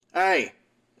Hey,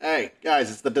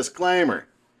 guys, it's the disclaimer.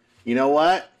 You know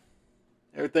what?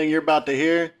 Everything you're about to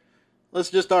hear, that's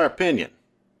just our opinion.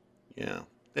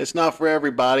 It's not for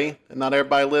everybody, and not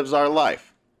everybody lives our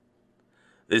life.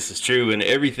 This is true, and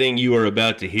everything you are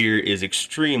about to hear is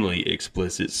extremely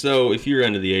explicit. So if you're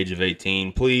under the age of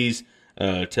 18, please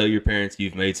tell your parents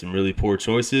you've made some really poor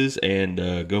choices and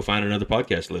go find another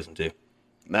podcast to listen to.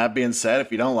 That being said,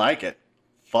 if you don't like it,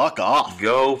 fuck off.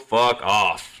 Go fuck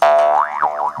off.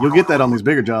 You'll get that on these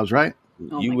bigger jobs, right?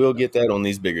 You will get that on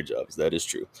these bigger jobs. That is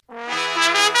true.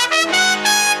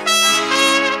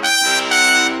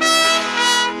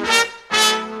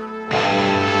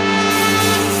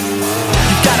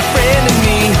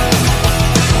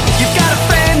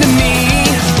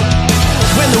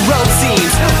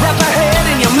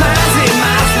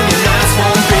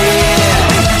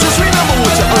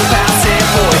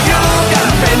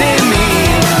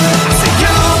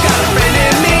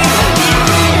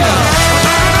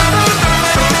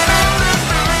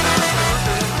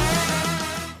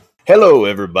 Hello,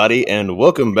 everybody, and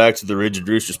welcome back to the Rigid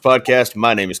Roosters podcast.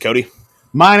 My name is Cody.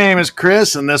 My name is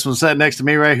Chris, and this one's sitting next to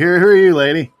me right here. Who are you,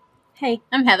 lady? Hey,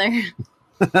 I'm Heather.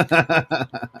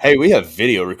 Hey, we have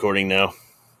video recording now.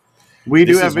 We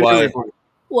do have video recording.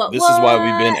 This is why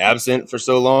we've been absent for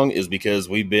so long, is because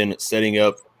we've been setting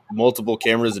up multiple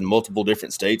cameras in multiple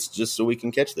different states just so we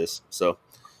can catch this. So,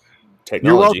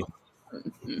 technology.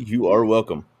 You are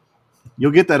welcome.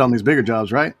 You'll get that on these bigger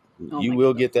jobs, right? You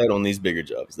will get that on these bigger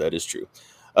jobs. That is true.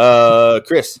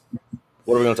 Chris,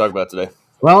 what are we going to talk about today?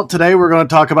 Well, today we're going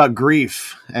to talk about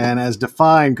grief. And as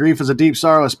defined, grief is a deep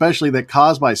sorrow, especially that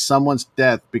caused by someone's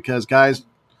death. Because, guys,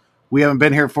 we haven't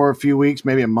been here for a few weeks,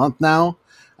 maybe a month now.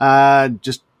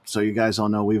 Just so you guys all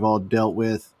know, we've all dealt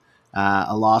with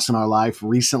a loss in our life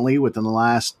recently within the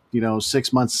last,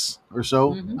 6 months or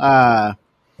so.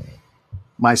 Mm-hmm.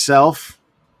 Myself,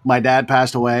 my dad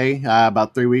passed away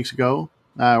about 3 weeks ago.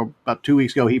 About 2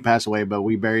 weeks ago, he passed away, but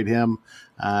we buried him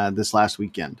this last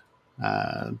weekend.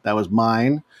 That was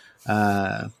mine.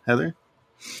 Heather?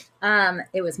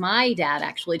 It was my dad,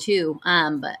 actually, too.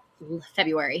 But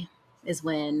February is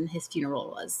when his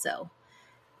funeral was, so.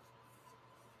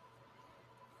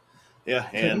 Yeah,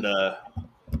 and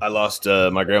I lost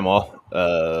my grandma,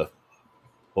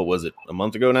 what was it, a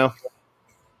month ago now?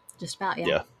 Just about,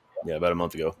 yeah. Yeah, about a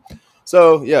month ago.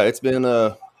 So, yeah, it's been,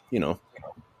 a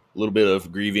little bit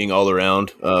of grieving all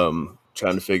around,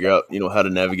 trying to figure out, how to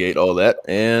navigate all that.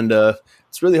 And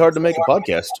it's really hard to make a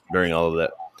podcast during all of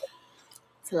that.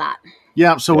 It's a lot.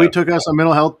 Yeah, so we took us a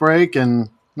mental health break, and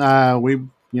we,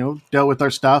 dealt with our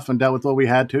stuff and dealt with what we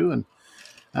had to.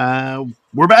 And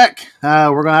we're back.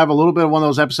 We're going to have a little bit of one of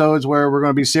those episodes where we're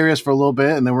going to be serious for a little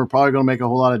bit, and then we're probably going to make a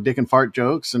whole lot of dick and fart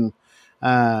jokes. And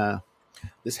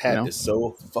this hat is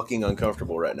so fucking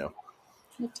uncomfortable right now.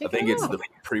 I think it's the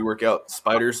pre-workout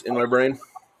spiders in my brain.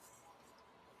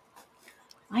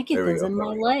 I get those in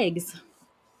my legs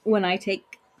when I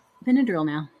take Benadryl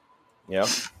now. Yeah?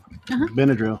 Uh-huh.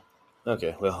 Benadryl.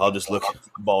 Okay, well, I'll just look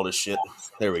bald as shit.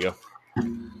 There we go.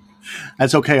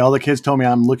 That's okay. All the kids told me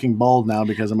I'm looking bald now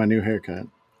because of my new haircut.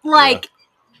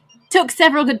 Took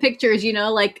several good pictures,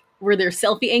 were there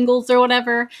selfie angles or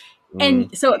whatever.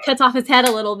 And so it cuts off his head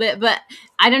a little bit, but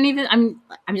I'm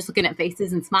just looking at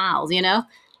faces and smiles,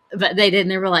 but they did.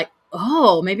 And they were like,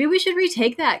 oh, maybe we should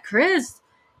retake that. Chris,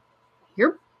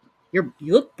 you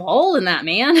look bald in that,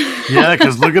 man. Yeah.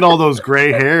 Cause look at all those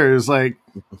gray hairs. Like,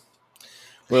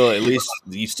 well, at least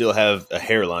you still have a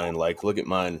hairline. Like, look at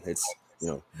mine. It's,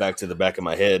 back to the back of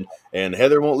my head, and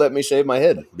Heather won't let me shave my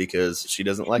head because she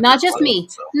doesn't like Not it. just me.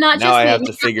 So Not just now me. I have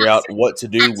to figure out what to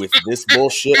do with this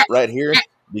bullshit right here.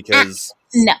 Because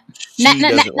she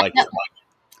doesn't like it.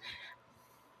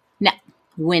 No.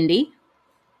 Wendy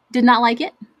did not like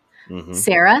it. Mm-hmm.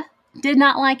 Sarah did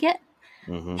not like it.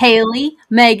 Mm-hmm. Haley,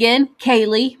 Megan,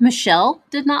 Kaylee, Michelle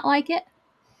did not like it.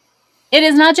 It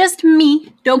is not just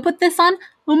me. Don't put this on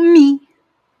me.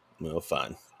 Well,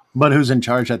 fine. But who's in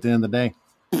charge at the end of the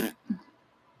day?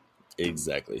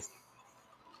 Exactly.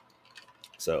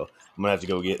 So I'm going to have to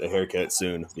go get a haircut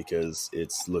soon because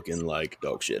it's looking like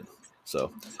dog shit.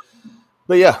 So,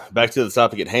 but yeah, back to the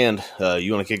topic at hand.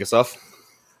 You want to kick us off?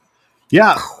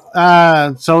 Yeah.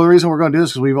 So the reason we're going to do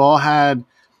this is we've all had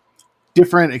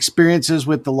different experiences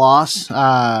with the loss,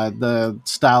 the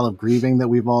style of grieving that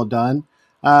we've all done.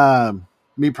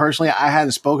 Me personally, I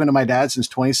hadn't spoken to my dad since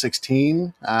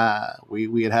 2016.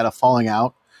 We had a falling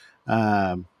out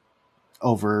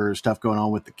over stuff going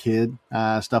on with the kid,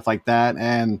 stuff like that.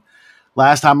 And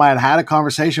last time I had a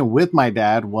conversation with my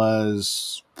dad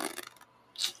was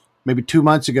maybe 2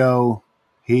 months ago.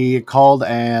 He called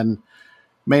and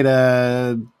made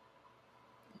a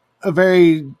a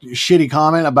very shitty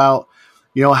comment about,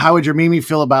 how would your Mimi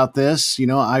feel about this?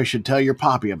 I should tell your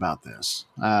poppy about this.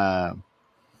 And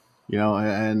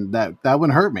that one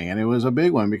hurt me, and it was a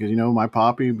big one because my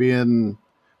poppy being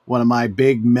one of my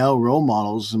big male role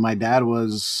models, and my dad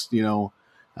was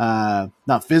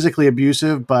not physically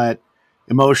abusive, but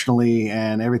emotionally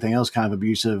and everything else kind of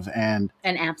abusive and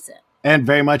absent and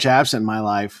very much absent in my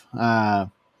life.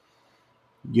 And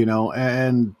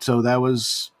so that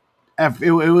was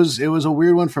it was a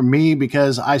weird one for me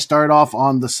because I started off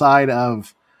on the side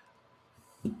of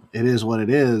it is what it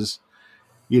is,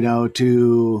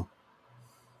 to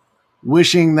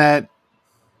wishing that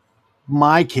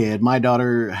my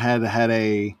daughter had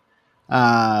a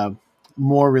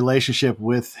more relationship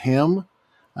with him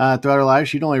throughout her life.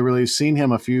 She'd only really seen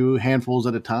him a few handfuls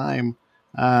at a time,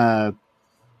 her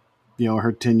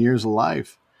 10 years of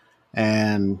life.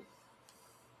 And,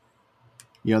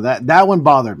 that one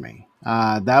bothered me.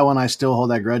 That one I still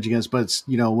hold that grudge against. But, it's,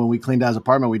 when we cleaned out his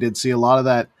apartment, we did see a lot of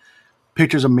that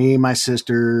pictures of me, my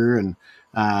sister, and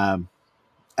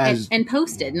and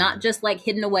posted, not just like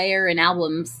hidden away or in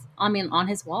albums. I mean, on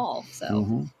his wall. So,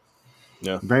 mm-hmm.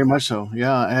 Yeah, very much so.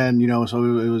 Yeah, and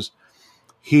so it was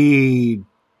he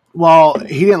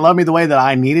didn't love me the way that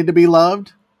I needed to be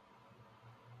loved.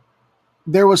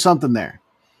 There was something there,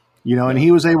 and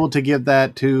he was able to give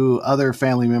that to other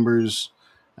family members,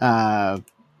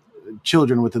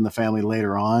 children within the family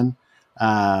later on,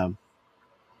 and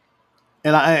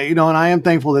I am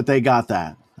thankful that they got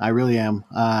that. I really am.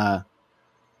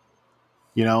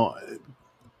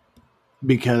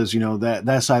 Because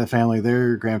that side of the family,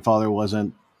 their grandfather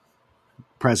wasn't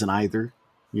present either,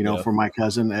 for my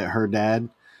cousin, her dad,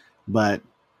 but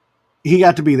he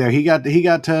got to be there. He got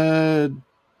to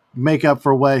make up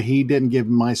for what he didn't give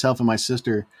myself and my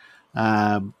sister,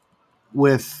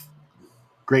 with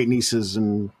great nieces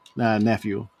and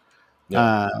nephew.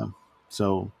 Yeah.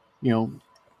 So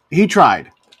he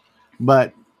tried,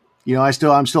 but I'm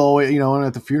still always, and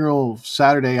at the funeral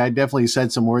Saturday, I definitely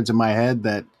said some words in my head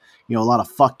that, a lot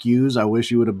of fuck yous. I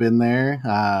wish you would have been there.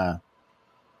 And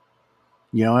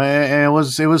it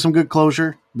was some good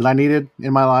closure that I needed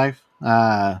in my life.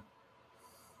 But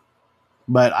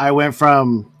I went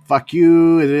from fuck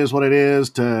you, it is what it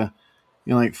is, to,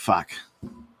 like, fuck.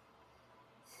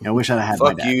 I wish I'd have had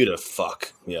fuck my dad. you to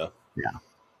fuck. Yeah. Yeah.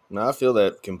 No, I feel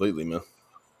that completely, man.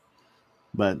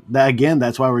 But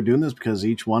that's why we're doing this, because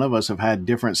each one of us have had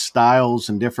different styles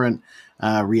and different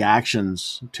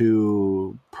reactions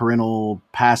to parental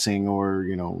passing or,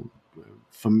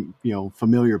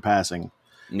 familiar passing.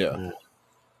 Yeah.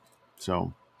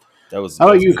 So that was. How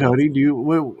about you, Cody?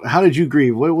 How did you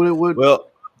grieve? What? Well,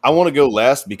 I want to go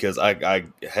last because I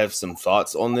have some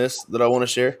thoughts on this that I want to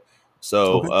share.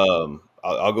 So, okay.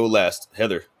 I'll go last.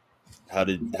 Heather, how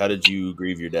did you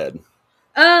grieve your dad?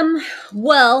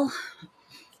 Well,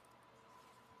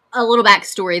 a little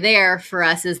backstory there for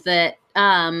us is that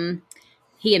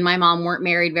he and my mom weren't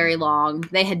married very long.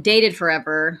 They had dated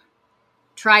forever,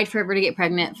 tried forever to get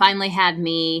pregnant, finally had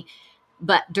me.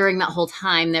 But during that whole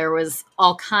time, there was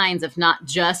all kinds of not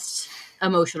just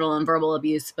emotional and verbal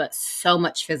abuse, but so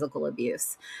much physical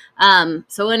abuse.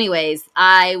 So anyways,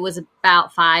 I was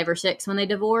about 5 or 6 when they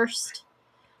divorced.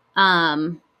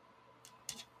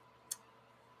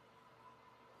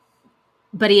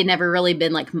 But he had never really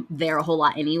been like there a whole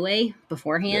lot anyway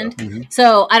beforehand. Yeah. Mm-hmm.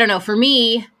 So I don't know, for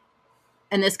me,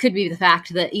 and this could be the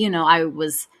fact that, I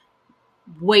was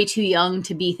way too young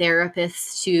to be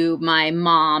therapists to my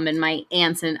mom and my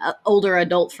aunts and older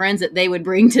adult friends that they would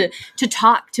bring to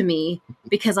talk to me,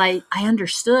 because I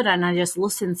understood and I just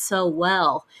listened so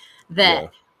well that,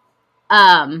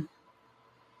 I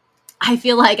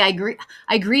feel like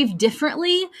I grieve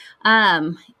differently.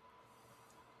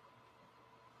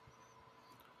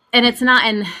 And it's not,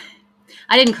 and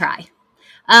I didn't cry.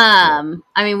 I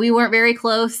mean, we weren't very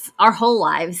close our whole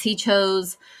lives. He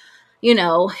chose,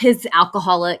 his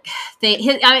alcoholic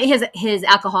thing, his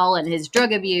alcohol and his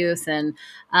drug abuse. And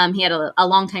he had a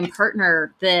longtime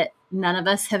partner that none of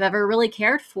us have ever really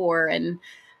cared for. And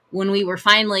when we were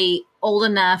finally old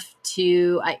enough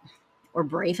or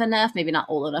brave enough, maybe not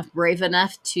old enough, brave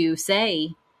enough to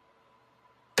say,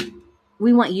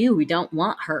 we want you, we don't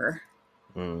want her.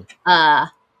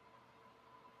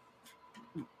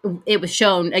 It was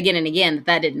shown again and again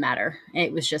that didn't matter.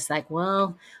 It was just like,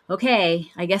 well,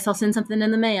 okay, I guess I'll send something in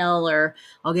the mail, or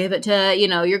I'll give it to,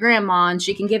 your grandma and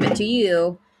she can give it to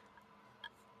you.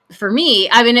 For me,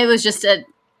 I mean, it was just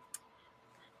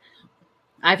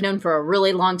I've known for a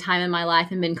really long time in my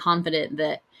life and been confident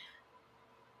that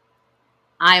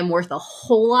I am worth a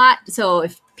whole lot. So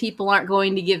if people aren't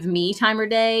going to give me time or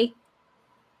day,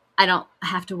 I don't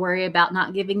have to worry about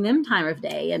not giving them time of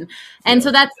day. And Yeah.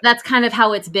 so that's kind of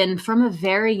how it's been from a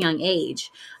very young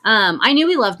age. I knew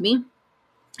he loved me.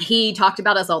 He talked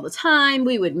about us all the time.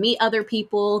 We would meet other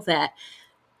people that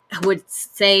would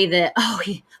say that, oh,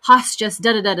 Haas just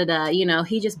da da da da da, you know,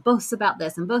 he just boasts about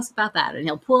this and boasts about that, and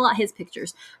he'll pull out his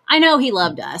pictures. I know he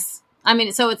loved us. I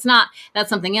mean, so it's not, that's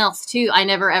something else too. I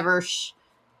never ever,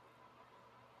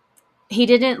 he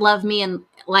didn't love me, and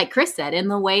like Chris said, in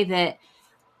the way that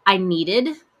I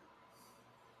needed,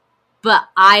 but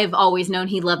I've always known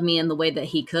he loved me in the way that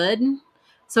he could.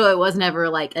 So it was never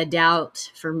like a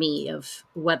doubt for me of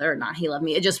whether or not he loved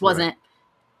me. It just wasn't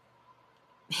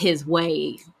his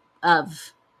way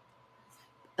of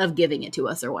giving it to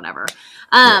us or whatever.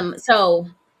 So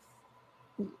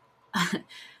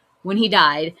when he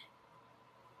died,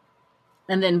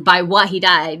 and then by what he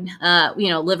died, you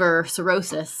know, liver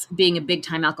cirrhosis, being a big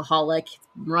time alcoholic,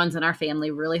 runs in our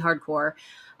family really hardcore.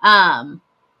 I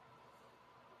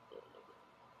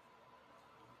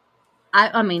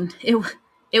mean,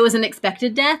 it was an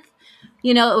expected death.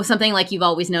 You know, it was something like you've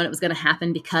always known it was going to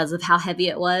happen because of how heavy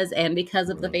it was and because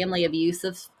of the family abuse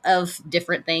of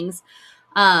different things.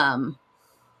 And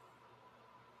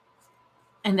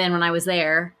then when I was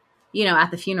there, you know, at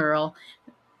the funeral,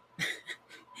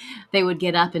 they would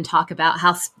get up and talk about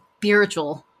how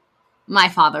spiritual my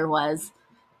father was,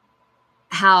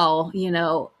 how, you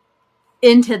know,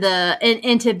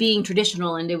 into being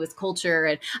traditional, into his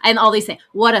culture and all these things.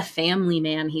 What a family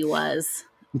man he was.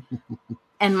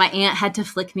 And my aunt had to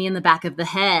flick me in the back of the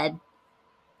head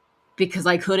because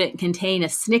I couldn't contain a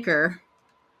snicker.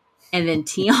 And then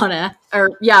Tiana,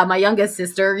 or yeah, my youngest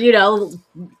sister, you know,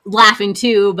 laughing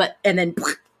too, and then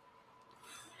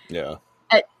Yeah.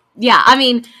 Yeah, I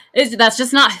mean, that's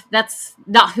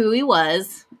not who he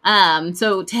was.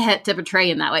 So to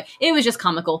portray him that way, it was just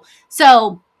comical.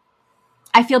 So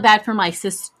I feel bad for my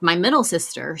middle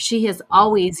sister. She has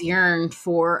always yearned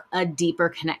for a deeper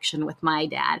connection with my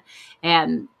dad.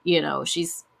 And, you know,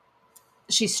 she's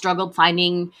struggled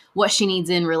finding what she needs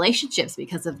in relationships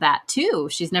because of that too.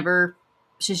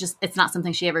 It's not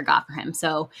something she ever got for him.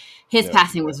 So his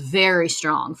passing was very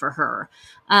strong for her.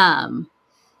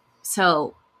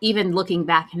 So even looking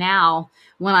back now,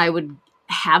 when I would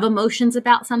have emotions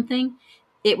about something,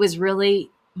 it was really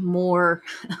more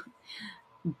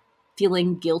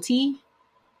feeling guilty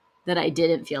that I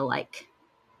didn't feel like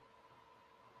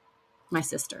my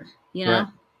sister, you know?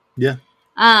 Right.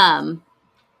 Yeah.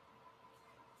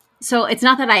 So it's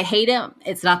not that I hate him.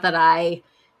 It's not that I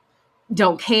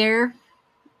don't care.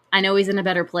 I know he's in a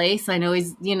better place. I know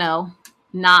he's, you know,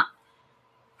 not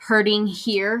hurting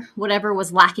here. Whatever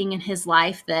was lacking in his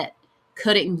life that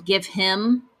couldn't give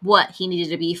him what he needed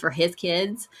to be for his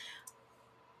kids.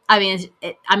 I mean,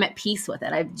 I'm at peace with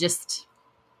it.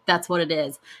 That's what it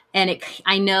is. And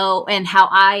I know, and how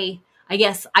I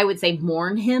guess I would say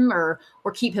mourn him or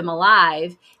keep him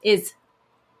alive is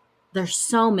there's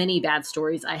so many bad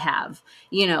stories I have,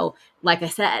 you know, like I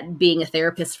said, being a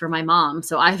therapist for my mom.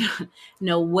 So I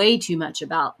know way too much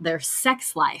about their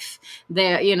sex life,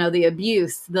 their, you know, the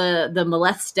abuse, the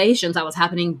molestations that was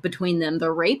happening between them,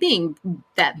 the raping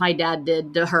that my dad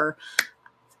did to her.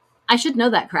 I should know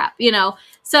that crap, you know?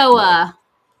 So,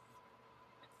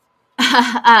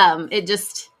 it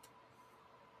just,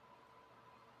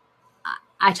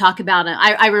 I talk about it.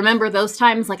 I remember those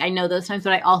times, like I know those times,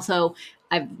 but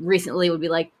I recently would be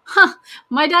like,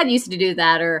 my dad used to do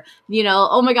that. Or, you know,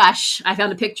 oh my gosh, I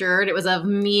found a picture and it was of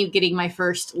me getting my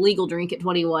first legal drink at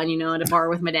 21, you know, at a bar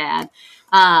with my dad.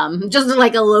 Just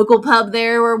like a local pub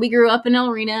there where we grew up in El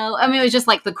Reno. I mean, it was just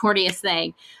like the corniest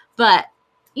thing, but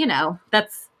you know,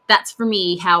 that's for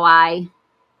me how I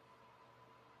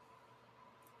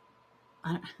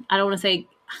don't want to say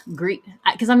grief,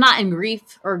 because I'm not in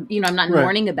grief or, you know, I'm not in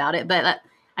mourning about it, but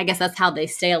I guess that's how they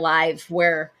stay alive,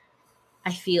 where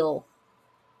I feel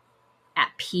at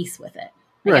peace with it.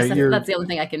 I guess that's the only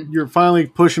thing I can. You're finally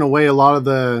pushing away a lot of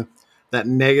that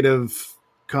negative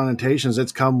connotations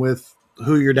that's come with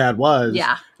who your dad was.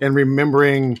 Yeah. And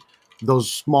remembering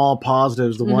those small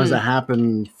positives, the ones that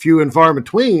happen few and far in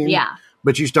between. Yeah.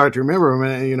 But you start to remember them,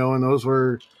 and, you know, and those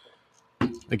were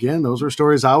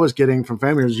stories I was getting from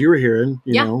family as you were hearing,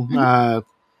 you know,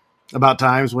 about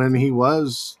times when he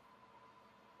was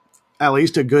at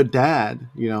least a good dad,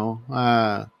 you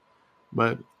know,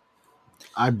 but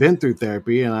I've been through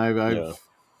therapy, and I've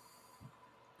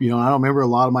you know, I don't remember a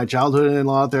lot of my childhood, and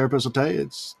a lot of therapists will tell you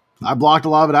I blocked a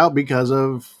lot of it out because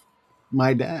of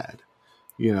my dad,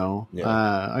 you know.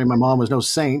 I mean, my mom was no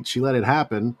saint. She let it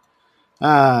happen.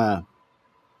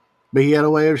 But he had a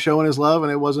way of showing his love,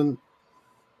 and it wasn't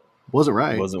wasn't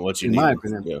right. Wasn't what you in needed. my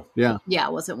opinion. Yeah. Yeah,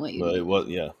 it wasn't what you But needed. it was,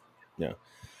 yeah.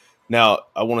 Now,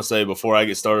 I want to say before I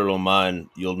get started on mine,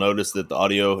 you'll notice that the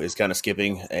audio is kind of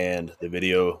skipping, and the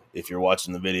video, if you're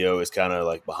watching the video, is kind of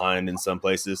like behind in some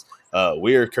places.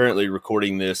 We are currently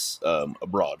recording this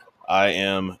abroad. I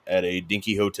am at a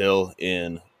dinky hotel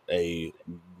in a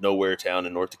nowhere town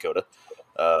in North Dakota,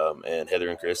 and Heather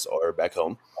and Chris are back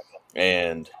home,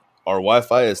 and our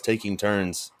Wi-Fi is taking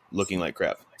turns looking like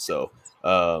crap. So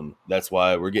that's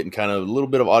why we're getting kind of a little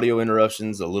bit of audio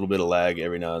interruptions, a little bit of lag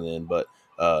every now and then, but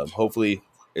hopefully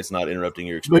it's not interrupting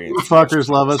your But you experience. fuckers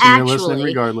love us and you're listening Actually,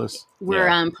 regardless.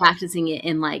 We're practicing it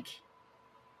in like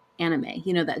anime,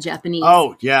 you know, that Japanese.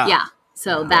 Oh, yeah. Yeah.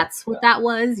 So that's what that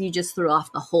was. You just threw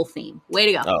off the whole theme. Way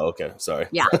to go. Oh, okay. Sorry.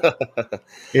 Yeah.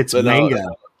 It's But no, manga.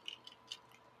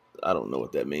 I don't know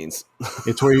what that means.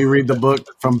 It's where you read the book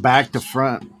from back to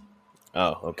front.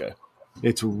 Oh, okay.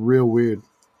 It's real weird.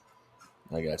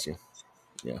 I got you.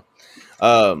 Yeah.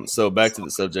 So back to the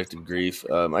subject of grief.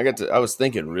 I was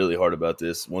thinking really hard about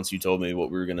this once you told me what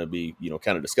we were going to be,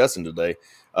 kind of discussing today.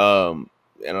 And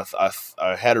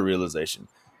I had a realization.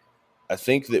 I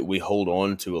think that we hold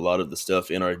on to a lot of the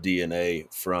stuff in our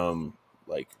DNA from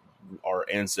like our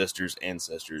ancestors,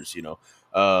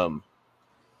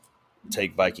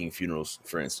 take Viking funerals,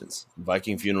 for instance.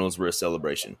 Viking funerals were a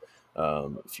celebration.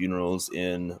 Funerals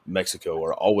in Mexico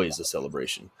are always a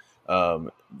celebration.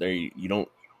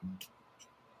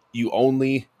 You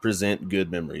only present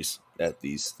good memories at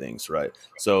these things, right?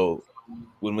 So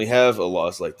when we have a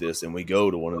loss like this and we go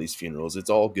to one of these funerals, it's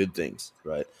all good things,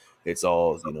 right? It's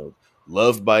all,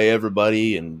 loved by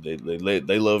everybody, and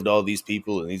they loved all these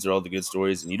people, and these are all the good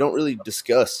stories, and you don't really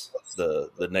discuss the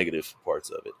negative parts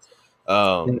of it.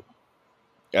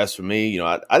 As for me,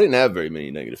 I didn't have very many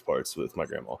negative parts with my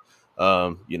grandma.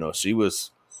 She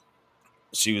was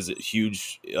a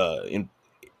huge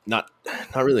not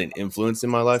really an influence in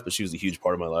my life, but she was a huge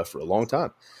part of my life for a long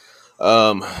time.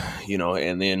 And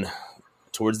then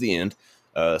towards the end,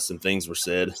 some things were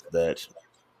said that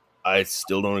I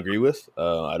still don't agree with.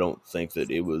 I don't think that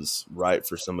it was right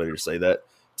for somebody to say that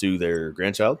to their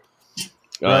grandchild.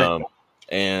 Right.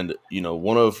 And I don't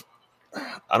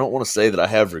want to say that I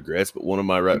have regrets, but one of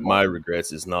my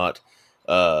regrets is not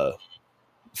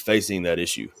facing that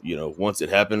issue. Once it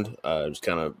happened, I just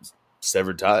kind of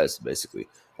severed ties, basically.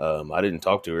 I didn't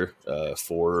talk to her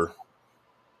for,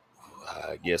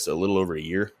 I guess, a little over a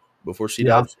year before she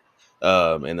died.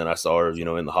 And then I saw her,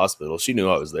 in the hospital. She knew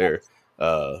I was there,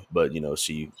 but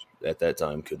she at that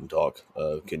time couldn't talk,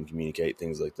 couldn't communicate,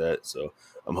 things like that. So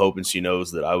I'm hoping she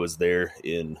knows that I was there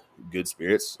in good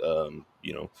spirits.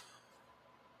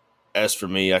 As for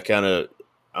me,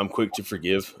 I'm quick to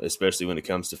forgive, especially when it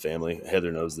comes to family.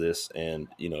 Heather knows this, and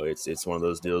it's one of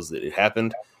those deals that it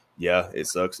happened. Yeah, it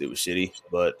sucks. It was shitty,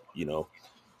 but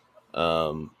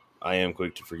I am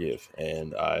quick to forgive,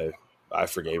 and I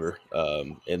forgave her.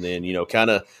 And then kind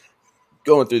of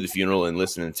going through the funeral and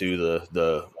listening to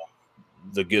the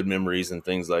good memories and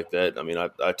things like that. I mean, I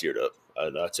teared up,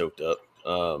 I choked up,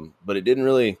 but it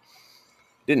didn't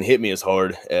hit me as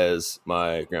hard as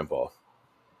my grandpa,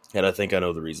 and I think I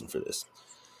know the reason for this.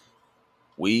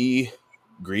 We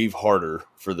grieve harder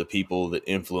for the people that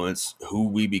influence who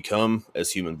we become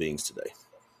as human beings today,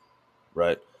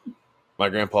 right? My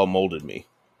grandpa molded me,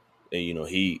 and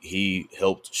he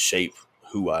helped shape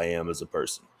who I am as a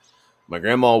person. My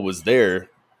grandma was there,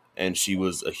 and she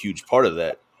was a huge part of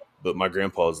that, but my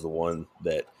grandpa is the one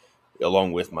that,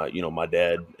 along with my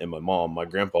dad and my mom, my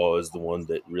grandpa is the one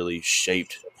that really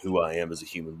shaped who I am as a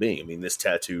human being. I mean, this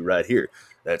tattoo right here,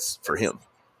 that's for him,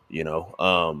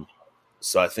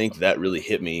 so I think that really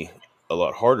hit me a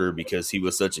lot harder because he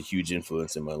was such a huge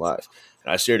influence in my life.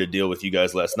 And I shared a deal with you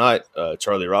guys last night.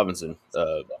 Charlie Robinson,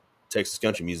 Texas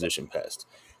country musician, passed.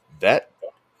 That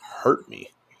hurt me.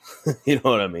 You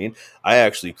know what I mean? I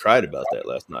actually cried about that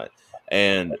last night.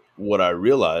 And what I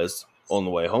realized on the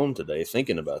way home today,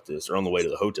 thinking about this, or on the way to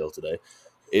the hotel today,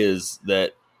 is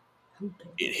that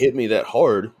it hit me that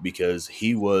hard because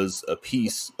he was a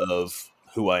piece of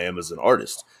who I am as an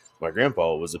artist. My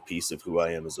grandpa was a piece of who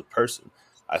I am as a person.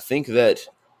 I think that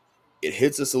it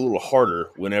hits us a little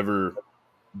harder whenever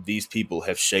these people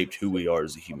have shaped who we are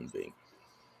as a human being.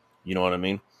 You know what I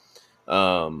mean?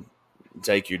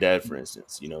 Take your dad, for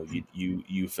instance.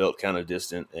 You felt kind of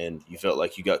distant, and you felt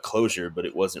like you got closure, but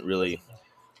it wasn't really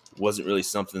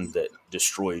something that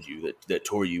destroyed you, that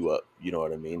tore you up. You know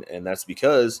what I mean? And that's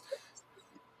because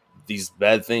these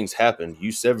bad things happened.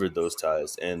 You severed those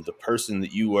ties, and the person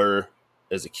that you were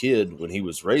as a kid when he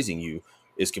was raising you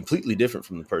is completely different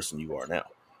from the person you are now.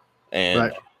 And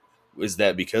Right. is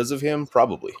that because of him?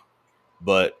 Probably.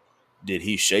 But did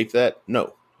he shape that?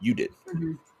 No, you did.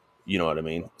 Mhm. You know what I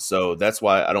mean? So that's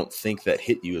why I don't think that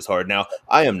hit you as hard. Now,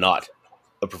 I am not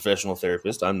a professional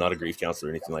therapist. I'm not a grief counselor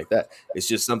or anything like that. It's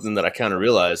just something that I kind of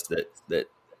realized that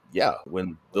yeah,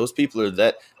 when those people are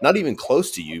that not even close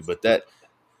to you, but that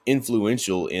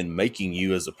influential in making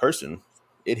you as a person,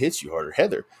 it hits you harder.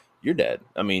 Heather, your dad,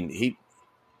 I mean, he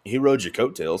rode your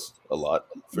coattails a lot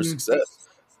for Mm. success,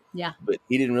 Yeah. but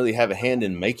he didn't really have a hand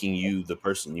in making you the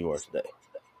person you are today.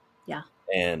 Yeah.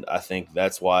 And I think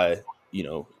that's why, you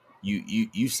know,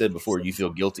 you said before you feel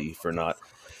guilty for not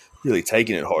really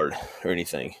taking it hard or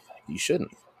anything. You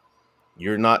shouldn't.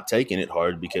 You're not taking it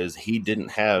hard because he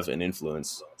didn't have an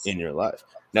influence in your life.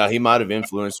 Now, he might have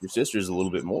influenced your sisters a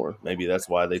little bit more. Maybe that's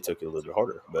why they took it a little bit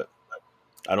harder. But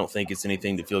I don't think it's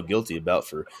anything to feel guilty about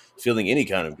for feeling any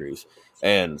kind of grief.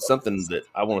 And something that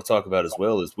I want to talk about as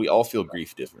well is we all feel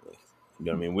grief differently. You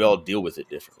know what I mean? We all deal with it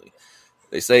differently.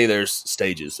 They say there's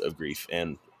stages of grief.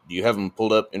 And do you have them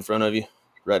pulled up in front of you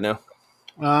right now?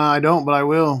 I don't, but I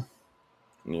will.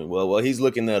 Yeah, well, he's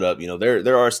looking that up. You know,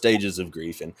 there are stages of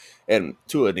grief, and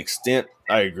to an extent,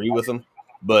 I agree with him.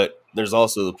 But there's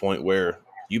also the point where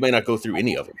you may not go through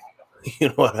any of them. You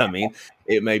know what I mean?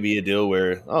 It may be a deal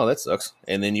where, oh, that sucks,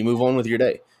 and then you move on with your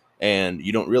day, and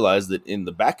you don't realize that in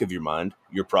the back of your mind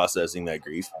you're processing that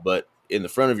grief, but in the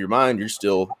front of your mind you're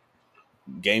still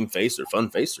game face or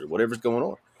fun face or whatever's going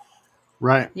on.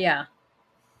 Right. Yeah.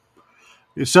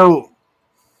 So,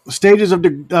 stages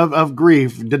of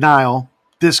grief: denial.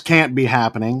 This can't be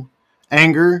happening.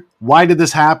 Anger. Why did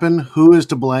this happen? Who is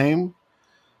to blame?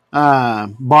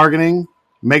 Bargaining.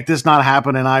 Make this not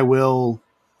happen, and I will.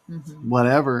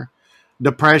 Whatever.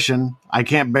 Depression. I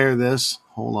can't bear this.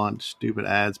 Hold on. Stupid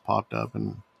ads popped up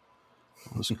on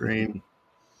the screen.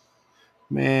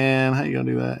 Man, how you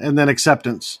gonna do that? And then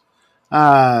acceptance.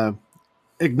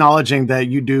 Acknowledging that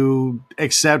you do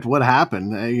accept what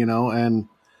happened, and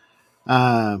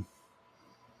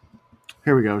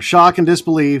here we go. Shock and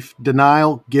disbelief,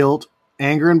 denial, guilt,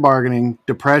 anger and bargaining,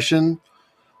 depression,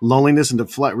 loneliness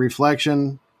and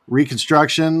reflection,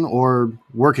 reconstruction or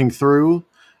working through,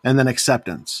 and then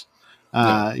acceptance.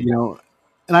 And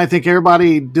I think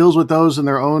everybody deals with those in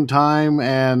their own time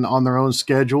and on their own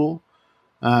schedule.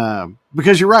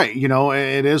 Because you're right,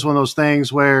 it is one of those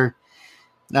things where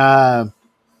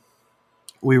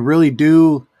we really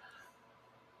do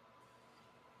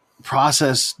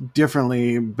process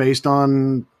differently based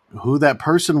on who that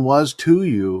person was to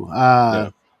you.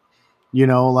 Like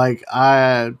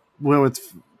I went with,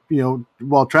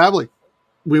 while traveling,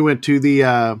 we went to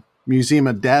the Museum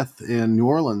of Death in New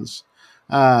Orleans.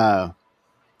 And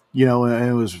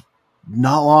it was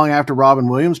not long after Robin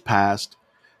Williams passed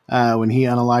when he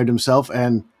unalived himself,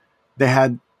 and they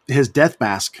had his death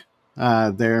mask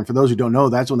there. And for those who don't know,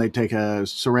 that's when they take a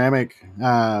ceramic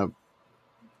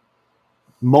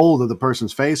mold of the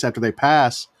person's face after they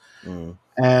pass,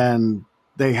 and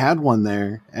they had one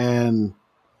there. And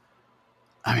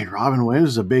I mean, Robin Williams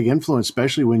is a big influence,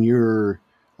 especially when you're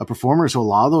a performer. So a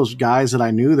lot of those guys that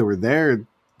I knew that were there,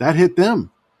 that hit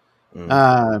them,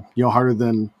 harder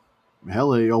than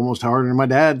almost harder than my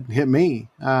dad hit me,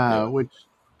 which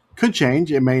could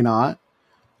change. It may not,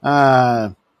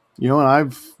 and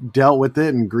I've dealt with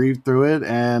it and grieved through it,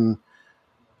 and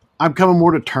I'm coming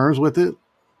more to terms with it.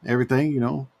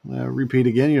 Everything, repeat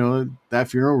again, that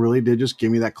funeral really did just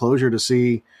give me that closure to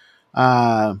see,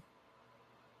 my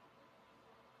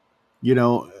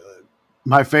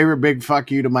favorite big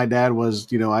fuck you to my dad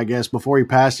was, I guess before he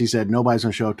passed, he said, nobody's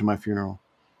going to show up to my funeral.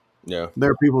 Yeah. There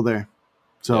are people there.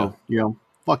 So,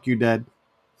 fuck you, Dad.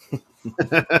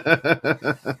 Well,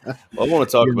 I want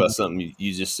to talk about something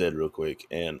you just said real quick.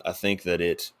 And I think that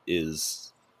it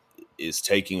is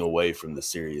taking away from the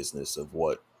seriousness of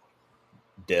what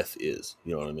death is.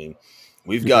 You know what I mean?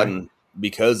 We've gotten,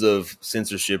 because of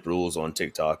censorship rules on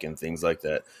TikTok and things like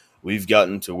that, we've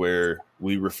gotten to where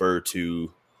we refer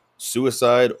to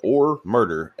suicide or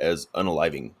murder as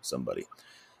unaliving somebody.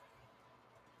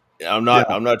 I'm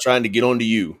not trying to get onto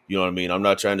you. You know what I mean? I'm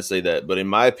not trying to say that, but in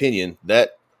my opinion,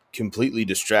 that completely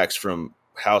distracts from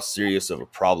how serious of a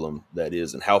problem that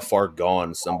is and how far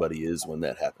gone somebody is when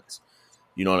that happens.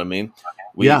 You know what I mean?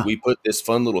 We put this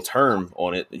fun little term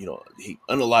on it. He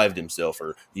unalived himself,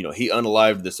 or he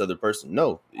unalived this other person.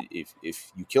 No,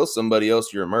 if you kill somebody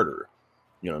else, you're a murderer.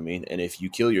 You know what I mean? And if you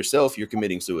kill yourself, you're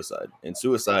committing suicide. And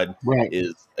suicide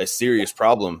is a serious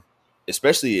problem,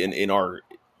 especially in our.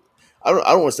 I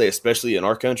don't want to say especially in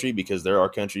our country, because there are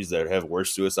countries that have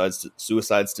worse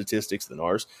suicide statistics than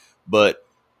ours. But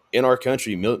in our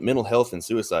country, mental health and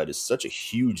suicide is such a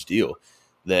huge deal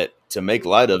that to make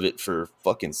light of it for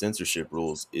fucking censorship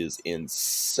rules is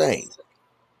insane.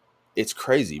 It's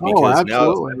crazy Oh, because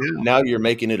absolutely. Yeah. now you're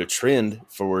making it a trend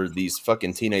for these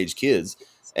fucking teenage kids,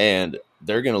 and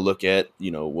they're gonna look at,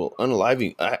 well,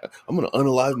 unaliving. I'm gonna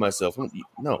unalive myself.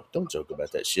 No, don't joke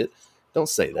about that shit. Don't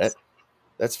say that.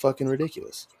 That's fucking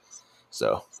ridiculous.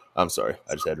 So I'm sorry.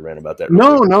 I just had to rant about that real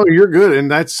No, quick. no, you're good. And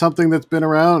that's something that's been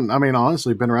around. I mean,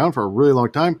 honestly, been around for a really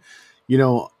long time. You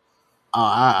know,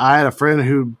 I had a friend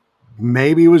who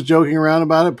maybe was joking around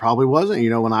about it, probably wasn't.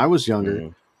 When I was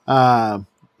younger, Mhm.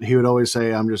 he would always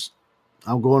say, I'm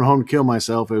going home to kill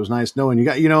myself. It was nice knowing you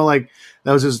got, like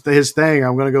that was his thing.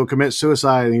 I'm going to go commit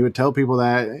suicide. And he would tell people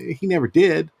that he never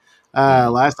did.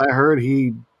 Last I heard,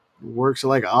 he works at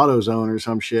like AutoZone or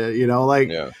some shit, like,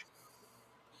 Yeah.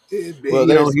 it- Well,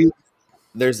 you know, he,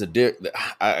 there's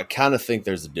I kind of think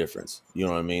there's a difference. You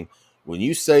know what I mean? When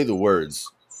you say the words,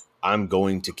 "I'm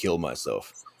going to kill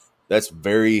myself," that's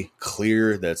very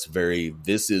clear.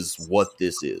 This is what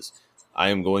this is. I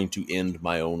am going to end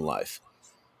my own life.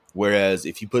 Whereas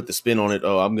if you put the spin on it,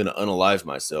 oh, I'm going to unalive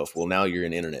myself. Well, now you're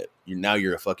an internet.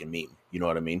 You're a fucking meme. You know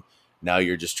what I mean? Now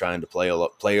you're just trying to play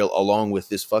along with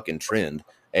this fucking trend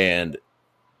and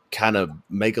kind of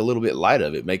make a little bit light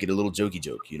of it, make it a little jokey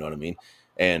joke. You know what I mean?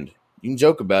 And you can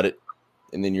joke about it,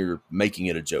 and then you're making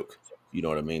it a joke. You know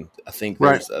what I mean? I think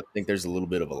Right. there's a little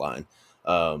bit of a line.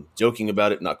 Joking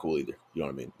about it, not cool either. You know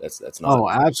what I mean? That's not. oh,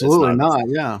 absolutely That's not.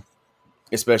 Yeah.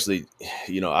 especially,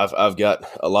 I've got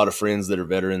a lot of friends that are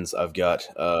veterans. I've got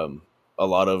a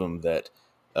lot of them that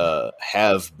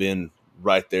have been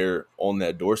right there on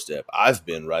that doorstep. I've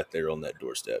been right there on that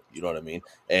doorstep. You know what I mean?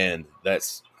 And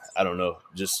that's, I don't know,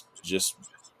 just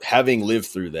having lived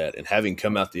through that and having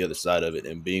come out the other side of it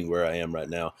and being where I am right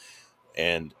now,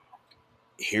 and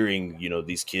hearing,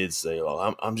 these kids say,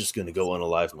 "Oh, I'm just going to go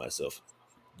unalive myself."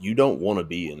 You don't want to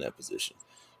be in that position.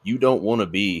 You don't want to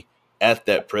be at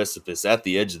that precipice, at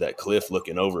the edge of that cliff,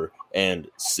 looking over and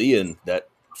seeing that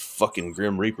fucking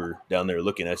Grim Reaper down there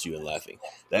looking at you and laughing.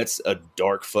 That's a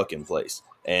dark fucking place.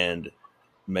 And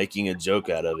making a joke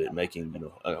out of it,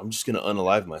 I'm just going to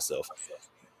unalive myself.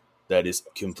 That is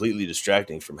completely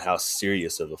distracting from how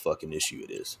serious of a fucking issue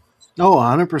it is. Oh,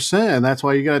 100%. And that's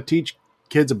why you got to teach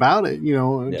kids about it,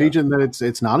 Yeah. teach them that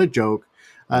it's not a joke.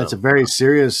 No. It's a very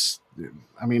serious,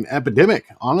 epidemic,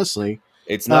 honestly.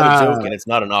 It's not a joke, and it's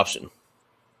not an option.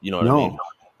 You know what I No. mean?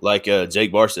 Like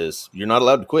Jake Barr says, you're not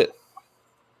allowed to quit.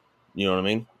 You know what I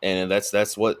mean? And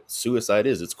that's what suicide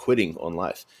is. It's quitting on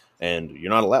life. And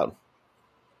you're not allowed.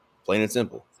 Plain and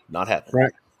simple. Not happening.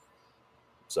 Right.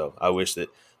 So I wish that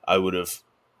I would have,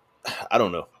 I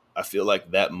don't know. I feel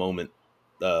like that moment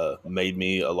made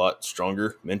me a lot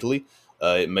stronger mentally.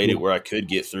 It made it where I could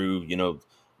get through,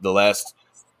 the last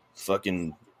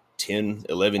fucking 10,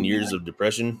 11 years of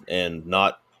depression and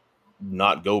not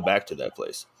go back to that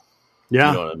place. Yeah.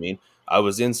 You know what I mean? I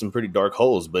was in some pretty dark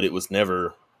holes, but it was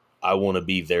never, I want to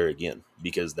be there again,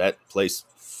 because that place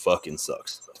fucking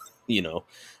sucks. I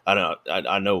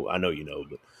know,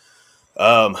 but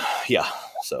yeah.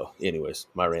 So anyways,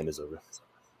 my rant is over.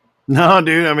 No,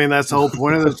 dude. That's the whole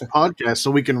point of this podcast.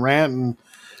 So we can rant and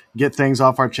get things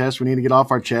off our chest. We need to get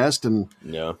off our chest and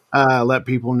Yeah. let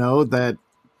people know that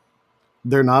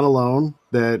they're not alone,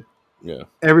 that Yeah.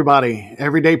 everybody,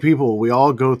 everyday people, we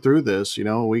all go through this.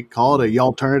 We call it a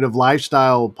alternative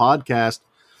lifestyle podcast,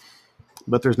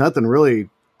 but there's nothing really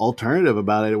alternative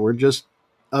about it. We're just,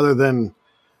 other than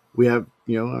we have,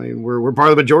 we're part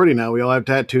of the majority now. We all have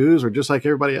tattoos. We're just like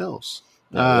everybody else.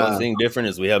 The only thing different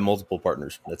is we have multiple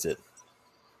partners. That's it.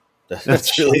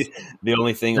 That's really the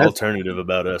only thing alternative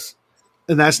about us.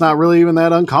 And that's not really even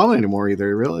that uncommon anymore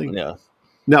either, really. Yeah.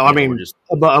 No, Yeah, we're just-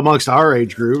 amongst our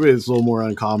age group, it's a little more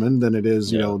uncommon than it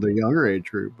is, the younger age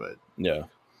group. But, Yeah.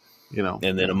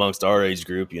 And then amongst our age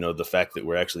group, the fact that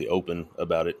we're actually open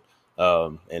about it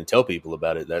and tell people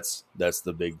about it, that's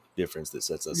the big difference that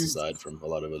sets us aside from a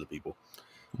lot of other people.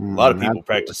 A lot of people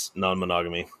practice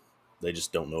non-monogamy. They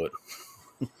just don't know it.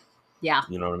 Yeah.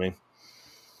 You know what I mean?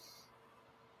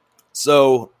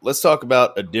 So let's talk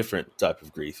about a different type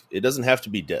of grief. It doesn't have to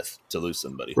be death to lose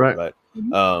somebody, right?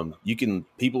 Mm-hmm.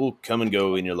 People come and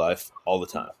go in your life all the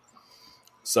time.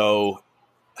 So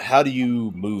how do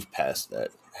you move past that?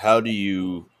 How do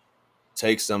you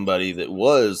take somebody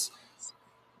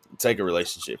take a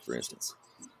relationship, for instance?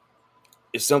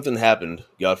 If something happened,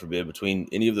 God forbid, between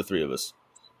any of the three of us,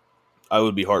 I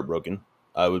would be heartbroken.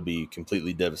 I would be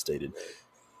completely devastated.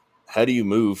 How do you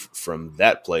move from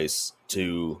that place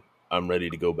to I'm ready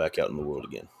to go back out in the world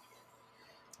again?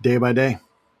 Day by day,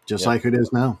 just like it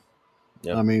is now.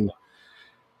 Yeah.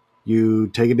 You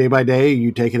take it day by day,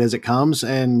 you take it as it comes,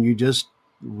 and you just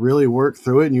really work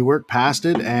through it and you work past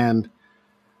it. And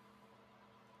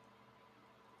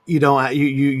you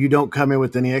don't come in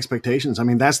with any expectations. I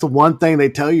mean, that's the one thing they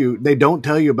don't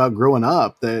tell you about growing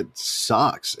up that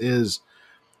sucks is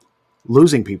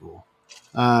losing people.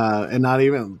 And not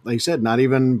even, like you said, not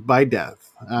even by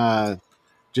death,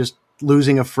 just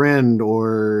losing a friend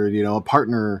or, a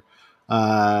partner,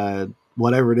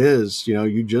 whatever it is,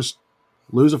 you just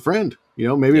lose a friend,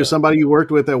 maybe it's somebody you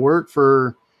worked with at work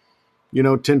for,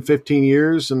 10, 15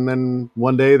 years. And then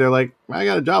one day they're like, I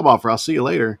got a job offer. I'll see you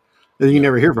later. And then you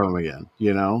never hear from them again,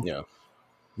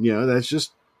 that's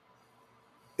just,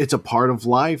 it's a part of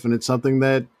life. And it's something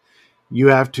that you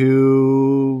have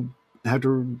to,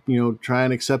 try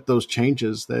and accept those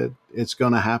changes that it's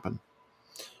going to happen.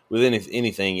 With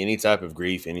anything, any type of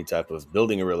grief, any type of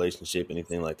building a relationship,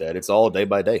 anything like that, it's all day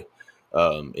by day.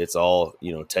 It's all,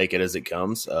 take it as it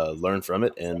comes, learn from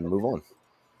it and move on.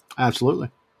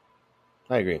 Absolutely.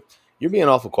 I agree. You're being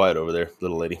awful quiet over there,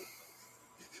 little lady.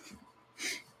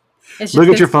 Look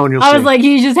at your phone. You'll see. I was like,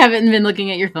 you just haven't been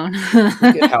looking at your phone. Look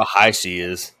at how high she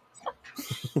is.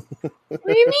 What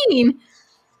do you mean?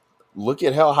 Look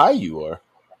at how high you are.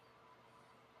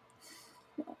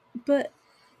 But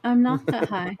I'm not that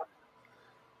high.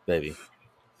 Baby.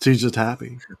 She's just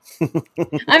happy.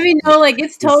 I mean, no, like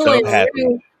it's totally so happy.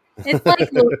 LaRue. It's like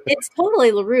it's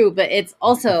totally LaRue, but it's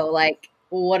also like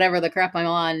whatever the crap I'm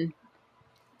on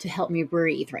to help me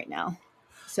breathe right now.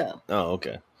 So. Oh,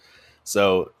 okay.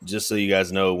 So just so you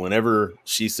guys know, whenever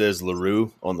she says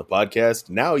LaRue on the podcast,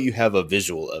 now you have a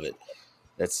visual of it.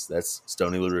 That's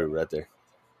Stony LaRue right there.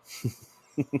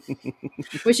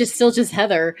 Which is still just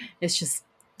Heather. It's just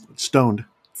stoned.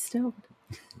 Stoned.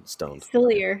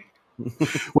 Sillier.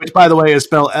 Which, by the way, is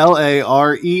spelled Lareaux.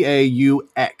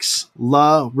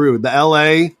 LaRue. The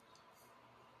L-A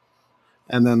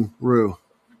and then Rue.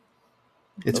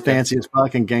 It's fancy as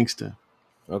fucking gangsta.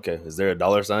 Okay. Is there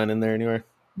a $sign in there anywhere?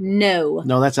 No.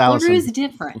 No, that's Allison. LaRue's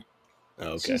different.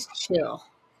 Oh, okay. She's chill.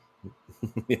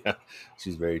 Yeah,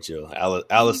 she's very chill.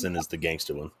 Allison is the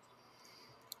gangster one.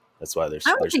 That's why there's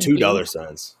 $2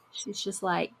 signs. She's just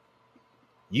like,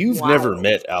 you've never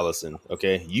met Allison,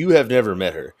 okay? You have never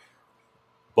met her.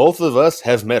 Both of us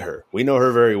have met her. We know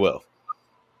her very well.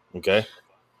 Okay?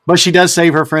 But she does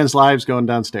save her friends' lives going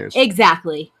downstairs.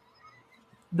 Exactly.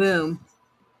 Boom.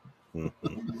 Boom.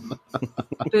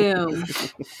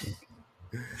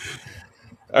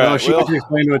 All right, she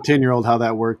explained to a 10-year-old how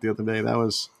that worked the other day. That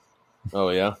was... Oh,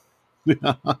 yeah?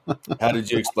 How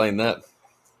did you explain that?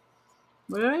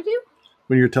 What did I do?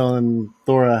 When you're telling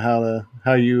Thora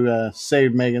how you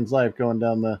saved Megan's life going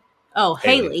down the... Oh,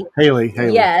 Haley. Haley.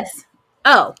 Yes.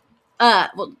 Oh.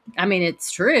 Well, I mean,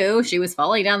 it's true. She was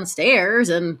falling down the stairs,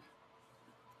 and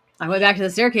I went back to the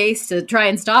staircase to try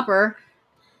and stop her.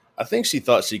 I think she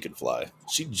thought she could fly.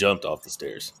 She jumped off the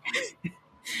stairs.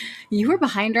 You were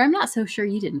behind her. I'm not so sure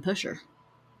you didn't push her.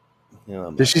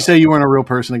 Yeah, did she say you weren't a real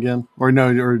person again? Or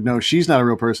no, she's not a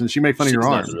real person. She made fun of your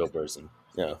arm. She's not a real person.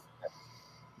 Yeah.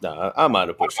 No, I might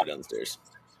have pushed her downstairs.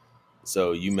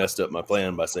 So you messed up my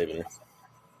plan by saving her.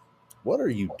 What are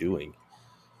you doing?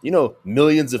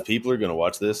 Millions of people are going to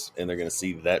watch this, and they're going to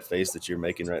see that face that you're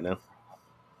making right now.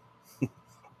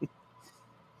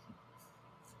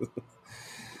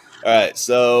 All right,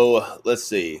 so let's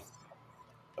see.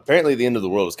 Apparently, the end of the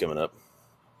world is coming up.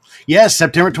 Yes,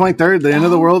 September 23rd, the end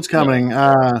of the world's coming.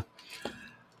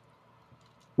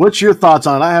 What's your thoughts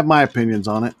on it? I have my opinions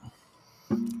on it.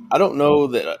 I don't know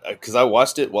that, because I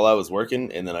watched it while I was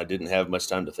working, and then I didn't have much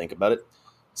time to think about it.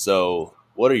 So,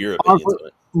 what are your opinions on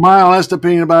it? My honest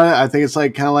opinion about it, I think it's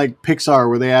kind of like Pixar,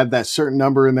 where they had that certain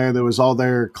number in there that was all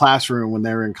their classroom when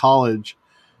they were in college.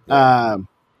 Yeah.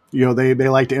 They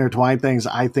like to intertwine things.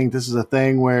 I think this is a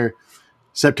thing where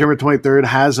September 23rd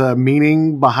has a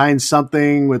meaning behind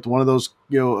something with one of those,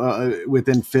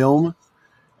 within film.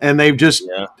 And they've just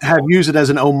have used it as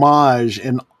an homage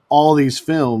in all these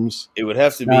films. It would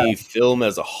have to be film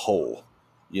as a whole.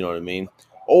 You know what I mean?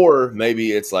 Or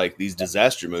maybe it's like these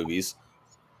disaster movies.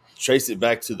 Trace it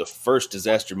back to the first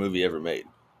disaster movie ever made.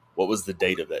 What was the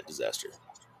date of that disaster?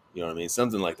 You know what I mean?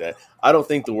 Something like that. I don't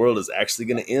think the world is actually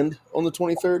going to end on the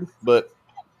 23rd, but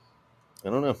I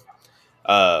don't know.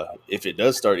 If it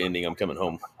does start ending, I'm coming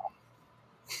home.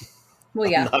 Well,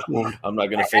 yeah. I'm not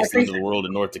going to face the end of the world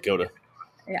in North Dakota.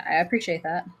 Yeah, I appreciate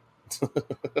that.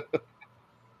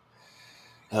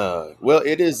 Well,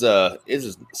 it is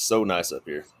so nice up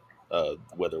here,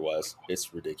 weather-wise.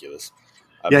 It's ridiculous.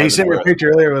 He sent me a picture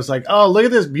earlier. It was like, oh, look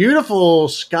at this beautiful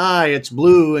sky. It's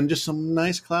blue and just some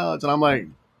nice clouds. And I'm like,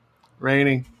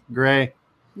 rainy, gray.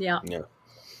 Yeah.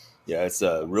 Yeah, it's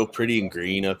real pretty and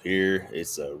green up here.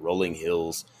 It's rolling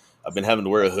hills. I've been having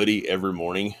to wear a hoodie every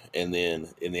morning, and then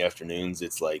in the afternoons,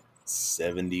 it's like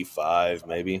 75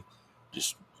 maybe.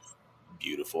 Just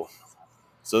beautiful.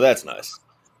 So that's nice.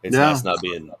 It's Yeah. nice not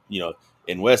being,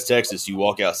 in West Texas, you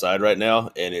walk outside right now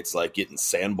and it's like getting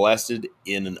sandblasted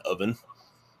in an oven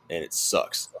and it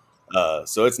sucks.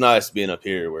 So it's nice being up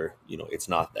here where, it's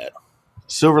not that.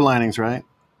 Silver linings, right?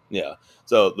 Yeah.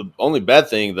 So the only bad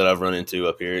thing that I've run into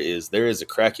up here is there is a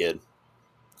crackhead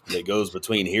that goes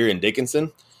between here and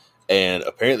Dickinson, and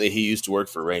apparently he used to work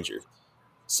for Ranger.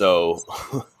 So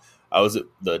I was at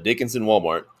the Dickinson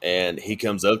Walmart, and he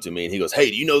comes up to me and he goes, "Hey,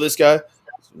 do you know this guy?" I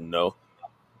said, "No."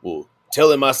 "Well,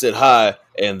 tell him I said hi,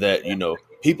 and that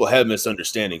people have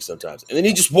misunderstandings sometimes." And then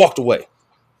he just walked away.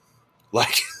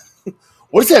 Like,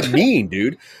 what does that mean,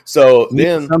 dude? So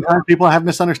then sometimes people have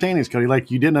misunderstandings, Cody.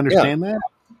 Like, you didn't understand that?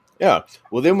 Yeah.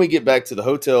 Well, then we get back to the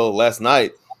hotel last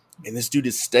night, and this dude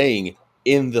is staying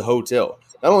in the hotel.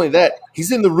 Not only that,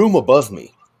 he's in the room above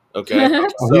me. Okay.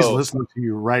 Oh, he's listening to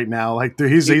you right now. Like,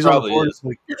 he's on the probably board. is.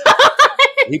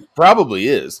 He probably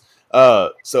is.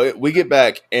 So we get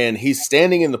back, and he's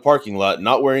standing in the parking lot,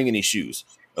 not wearing any shoes.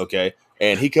 Okay.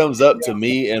 And he comes up to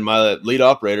me and my lead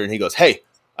operator, and he goes, "Hey,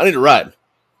 I need a ride."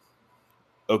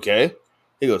 Okay.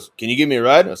 He goes, "Can you give me a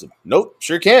ride?" I said, "Nope,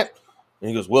 sure can't." And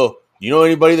he goes, "Well, you know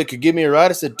anybody that could give me a ride?"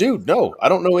 I said, "Dude, no, I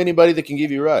don't know anybody that can give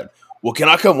you a ride." "Well, can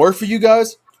I come work for you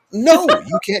guys?" "No,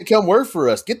 you can't come work for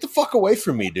us. Get the fuck away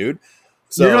from me, dude."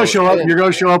 So you're gonna show up. You're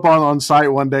gonna show up on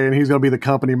site one day, and he's gonna be the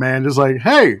company man, just like,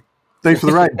 "Hey, thanks for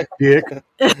the ride, dick."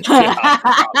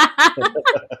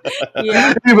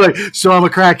 Yeah. He'd be like, "So I'm a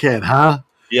crackhead, huh?"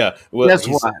 Yeah, well, Guess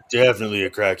he's what? definitely a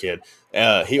crackhead.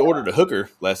 He ordered a hooker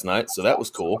last night, so that was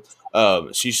cool.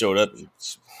 She showed up. And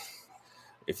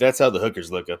if that's how the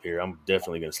hookers look up here, I'm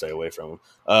definitely going to stay away from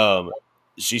them.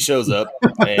 She shows up,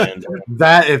 and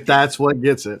If that's what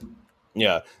gets it.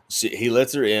 yeah, he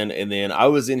lets her in, and then I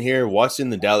was in here watching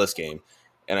the Dallas game,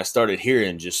 and I started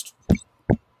hearing just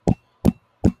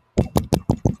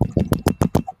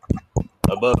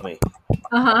above me.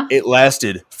 Uh-huh. It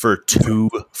lasted for 2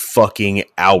 fucking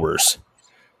hours.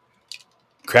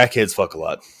 Crackheads fuck a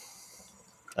lot,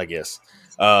 I guess.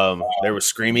 There was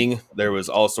screaming. There was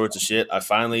all sorts of shit. I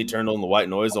finally turned on the white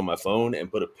noise on my phone and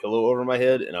put a pillow over my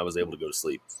head, and I was able to go to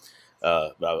sleep.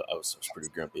 But I was pretty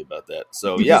grumpy about that.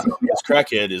 So, yeah, this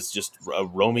crackhead is just a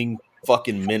roaming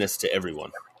fucking menace to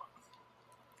everyone.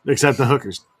 Except the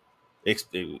hookers.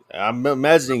 I'm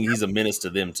imagining he's a menace to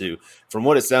them, too. From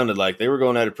what it sounded like, they were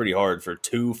going at it pretty hard for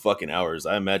 2 fucking hours.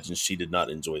 I imagine she did not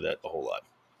enjoy that a whole lot.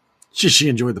 She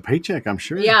enjoyed the paycheck, I'm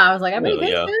sure. Yeah, I was like, I bet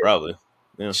Yeah, probably.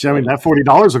 Yeah, I mean, that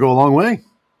 $40 will go a long way.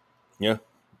 Yeah,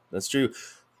 that's true.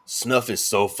 Snuff is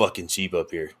so fucking cheap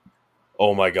up here.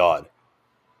 Oh my god.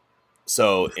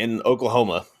 So in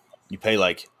Oklahoma, you pay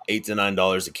like $8 to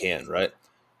 $9 a can, right?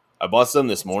 I bought some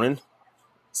this morning,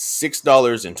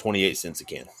 $6.28 a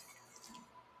can.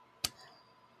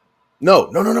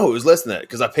 No. It was less than that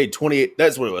because I paid $28.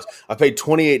 That's what it was. I paid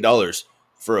 $28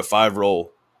 for a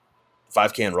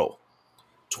 5-can roll.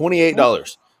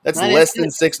 $28. That's That is less good. than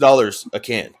 $6 a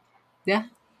can. Yeah.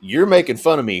 You're making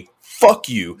fun of me. Fuck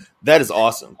you. That is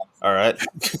awesome. All right.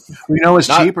 You know it's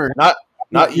Not- cheaper. Not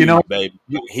You you, know- babe.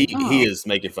 He is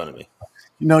making fun of me.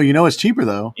 You know it's cheaper,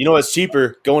 though. You know what's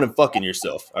cheaper? Going and fucking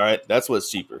yourself. All right. That's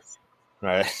what's cheaper. All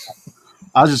right.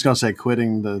 I was just going to say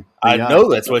quitting the I yacht. know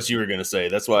that's what you were going to say.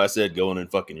 That's why I said going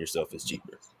and fucking yourself is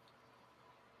cheaper.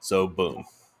 So, boom.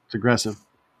 It's aggressive.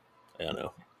 I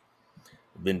know.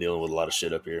 I've been dealing with a lot of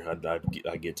shit up here.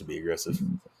 I get to be aggressive.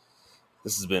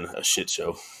 This has been a shit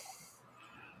show.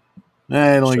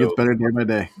 It only gets better day by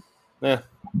day. Yeah.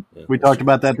 We talked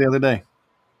about that the other day.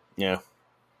 Yeah.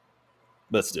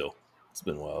 But still, it's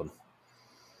been wild.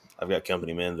 I've got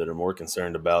company men that are more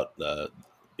concerned about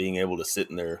being able to sit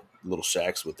in their little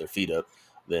shacks with their feet up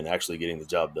than actually getting the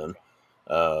job done.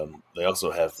 They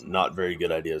also have not very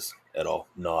good ideas at all.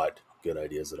 Not good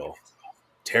ideas at all.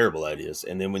 Terrible ideas.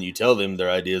 And then when you tell them their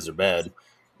ideas are bad,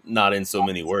 not in so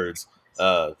many words,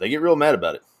 they get real mad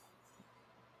about it.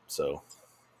 So,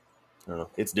 I don't know.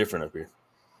 It's different up here.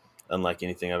 Unlike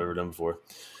anything I've ever done before.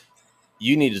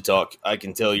 You need to talk. I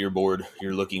can tell you're bored.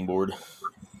 You're looking bored.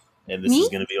 And this Me? is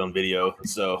going to be on video.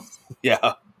 So,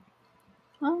 yeah.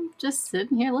 I'm just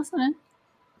sitting here listening.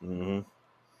 Mm-hmm.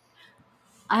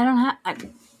 I don't have.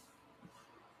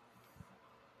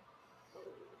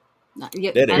 That I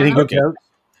ain't don't Any know. good Okay. jokes?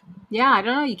 Yeah, I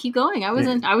don't know. You keep going. I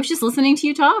was just listening to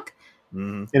you talk.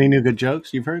 Mm-hmm. Any new good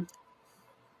jokes you've heard?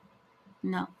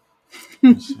 No.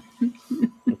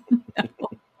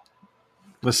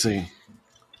 Let's see.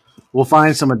 We'll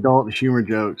find some adult humor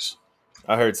jokes.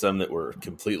 I heard some that were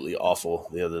completely awful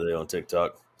the other day on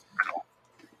TikTok.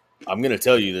 I'm going to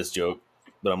tell you this joke,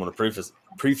 but I'm going to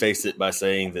preface it by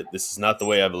saying that this is not the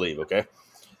way I believe. Okay.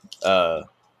 What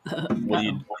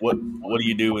do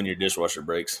you do when your dishwasher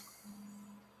breaks?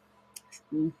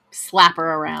 Slap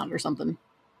her around or something.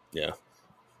 Yeah,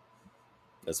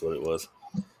 that's what it was.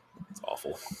 It's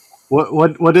awful.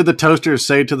 What did the toaster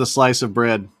say to the slice of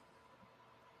bread?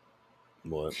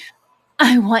 What?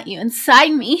 I want you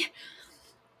inside me.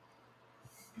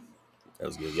 That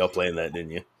was good. Y'all playing that,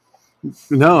 didn't you?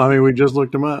 No, I mean we just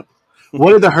looked them up.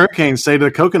 What did the hurricane say to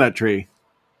the coconut tree?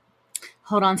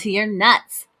 Hold on to your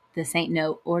nuts. This ain't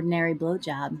no ordinary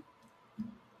blowjob.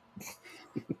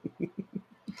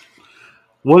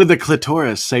 What did the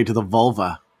clitoris say to the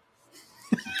vulva?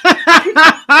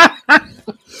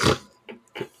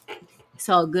 It's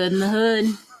all good in the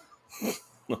hood.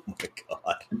 Oh my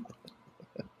god.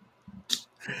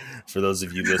 For those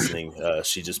of you listening,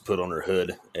 she just put on her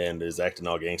hood and is acting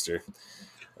all gangster.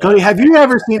 Cody, have you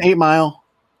ever seen 8 Mile?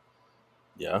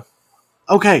 Yeah.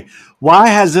 Okay, why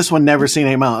has this one never seen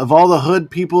 8 Mile? Of all the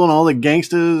hood people and all the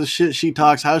gangster shit she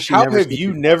talks, how have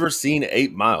you never seen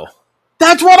 8 Mile?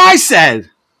 That's what I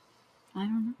said. I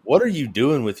don't know. What are you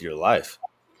doing with your life?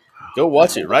 Go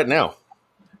watch it right now.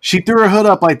 She threw her hood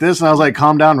up like this, and I was like,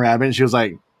 calm down, Rabbit. And she was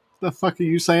like, the fuck are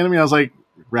you saying to me? I was like,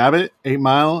 Rabbit, 8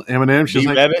 Mile, Eminem. She was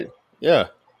like, Rabbit? Yeah.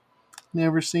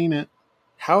 Never seen it.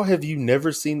 How have you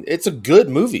never seen? It's a good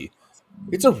movie.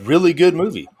 It's a really good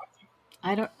movie.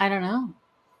 I don't know.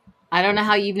 I don't know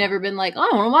how you've never been like, oh,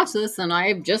 I want to watch this, and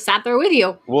I just sat there with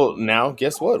you. Well, now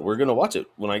guess what? We're gonna watch it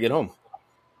when I get home,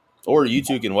 or you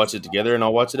two can watch it together, and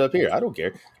I'll watch it up here. I don't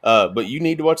care. But you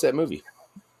need to watch that movie.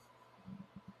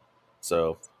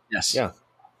 So Yes. yeah.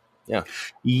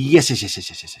 Yes.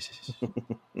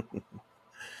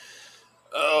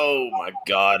 Oh my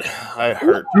god, I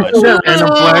hurt my Random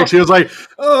flag. She was like,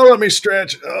 oh, let me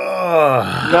stretch.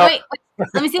 Oh. No. Wait,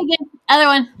 let me see again. Other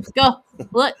one. Go.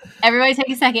 Look. Everybody take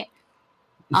a second.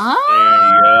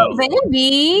 Oh, There you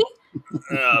baby.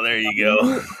 Oh, there you go.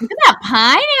 Look at that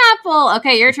pineapple.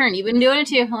 Okay, your turn. You've been doing it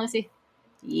too. Let me see.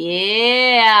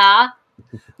 Yeah.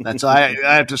 That's I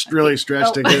have to really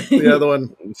stretch to get the other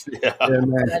one. Yeah. in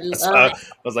there. I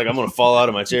was like, I'm gonna fall out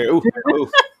of my chair. Ooh,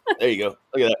 ooh. There you go.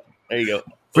 Look at that. There you go.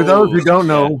 For those who don't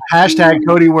know, hashtag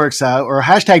Cody works out, or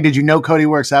hashtag did you know Cody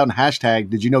works out, and hashtag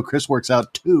did you know Chris works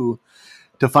out too,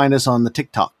 to find us on the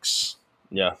TikToks.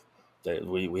 Yeah,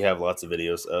 we have lots of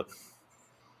videos up.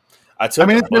 I took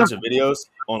a bunch of videos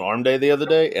on Arm Day the other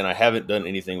day, and I haven't done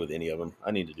anything with any of them.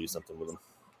 I need to do something with them.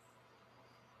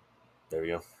 There we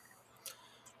go.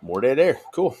 More dead air.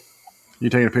 Cool. You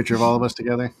taking a picture of all of us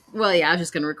together? Well, yeah, I was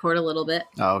just going to record a little bit.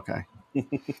 Oh, okay.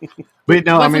 But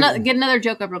no, get another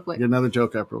joke up real quick. Get another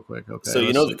joke up real quick. Okay. So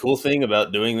you know the cool thing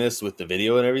about doing this with the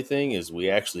video and everything is we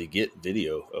actually get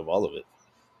video of all of it.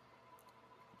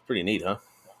 Pretty neat, huh?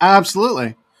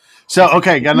 Absolutely. So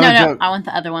okay, got another joke. I want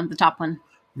the other one, the top one.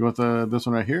 You want this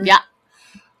one right here? Yeah.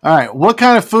 All right. What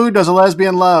kind of food does a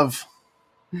lesbian love?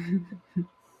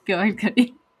 Go ahead,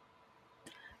 Cody.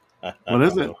 What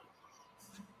is it?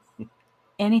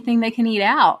 Anything they can eat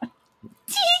out.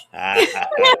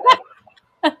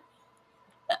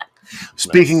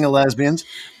 Speaking of lesbians,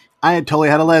 I had totally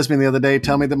had a lesbian the other day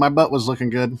tell me that my butt was looking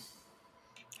good.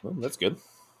 Well, that's good.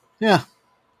 Yeah.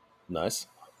 Nice.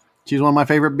 She's one of my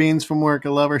favorite beans from work. I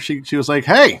love her. She was like,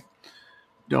 hey,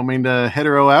 don't mean to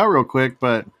hetero out real quick,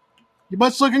 but your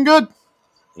butt's looking good.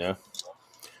 Yeah.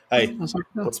 Hey, I was like,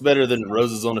 no. what's better than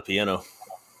roses on a piano?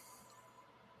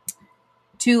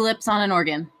 Tulips on an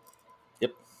organ.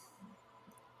 Yep.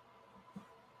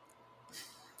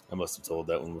 I must have told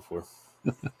that one before.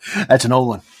 That's an old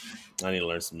one. I need to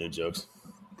learn some new jokes.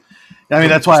 I mean,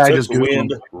 that's why I took just the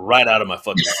wind right out of my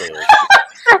fucking sails.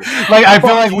 Like, I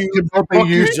feel like we could both be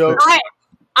used jokes.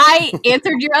 I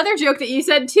answered your other joke that you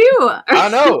said too. I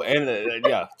know, and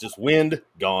yeah, just wind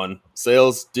gone,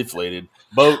 sails deflated,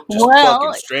 boat just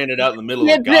fucking stranded out in the middle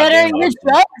of the goddamn your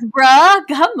jokes, bruh.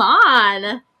 Come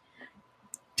on.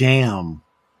 Damn.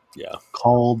 Yeah.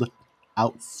 Called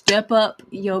out. Step up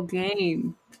your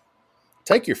game.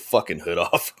 Take your fucking hood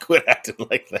off. Quit acting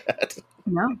like that.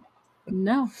 No.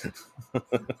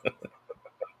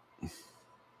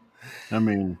 I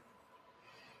mean,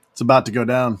 it's about to go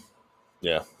down.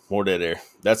 Yeah, more dead air.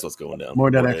 That's what's going down.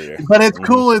 More dead air. But it's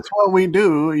cool. It's what we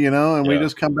do, you know, and we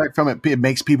just come back from it. It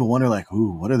makes people wonder, like,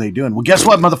 ooh, what are they doing? Well, guess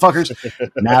what, motherfuckers?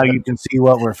 Now you can see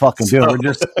what we're fucking doing. We're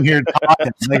just here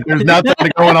talking. Like, there's nothing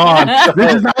going on.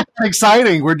 This is not that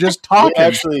exciting. We're just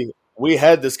talking. We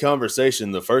had this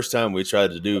conversation the first time we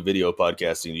tried to do video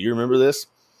podcasting. Do you remember this?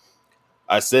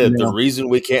 I said the reason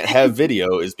we can't have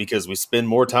video is because we spend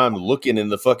more time looking in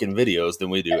the fucking videos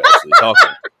than we do actually talking.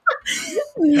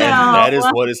 And that is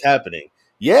what is happening.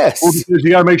 Yes. Well, because you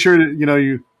got to make sure that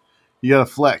you got to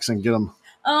flex and get them.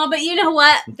 Oh, but you know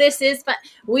what? This is, but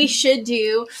we should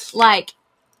do like,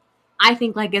 I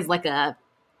think like as like a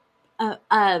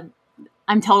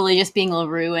I'm totally just being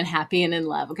LaRue and happy and in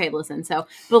love. Okay, listen. So,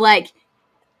 but like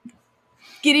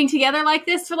getting together like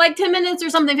this for like 10 minutes or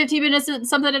something, 15 minutes,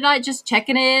 something at night, just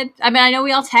checking in. I mean, I know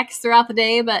we all text throughout the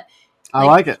day, but I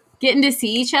like it. Getting to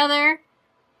see each other.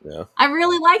 Yeah. I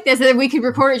really like this. And we could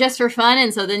record it just for fun.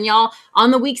 And so then y'all, on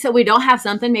the weeks that we don't have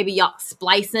something, maybe y'all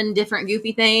splicing different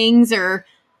goofy things or.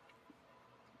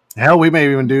 Hell, we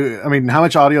may even do. I mean, how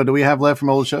much audio do we have left from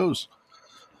old shows?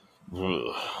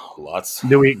 Lots.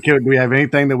 Do we have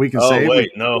anything that we can save? Oh,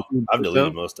 wait, no. I've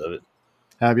deleted most of it.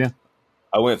 Have you?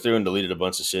 I went through and deleted a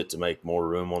bunch of shit to make more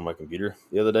room on my computer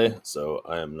the other day, so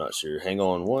I am not sure. Hang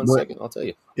on one second, I'll tell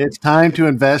you. It's time to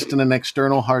invest in an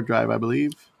external hard drive, I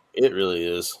believe. It really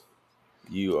is.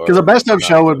 Because a best of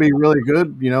show would be really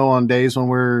good, on days when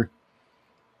we're,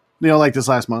 like this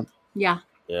last month. Yeah.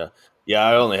 Yeah. Yeah,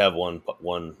 I only have one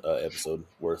episode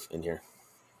worth in here.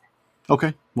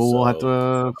 Okay. Well, we'll have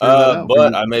to.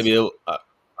 But I may be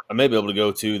able to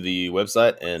go to the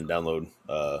website and download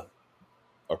our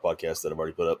podcast that I've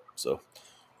already put up. So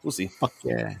we'll see. Fuck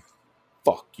yeah.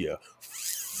 Fuck yeah.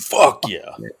 Fuck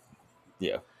yeah.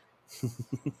 Yeah.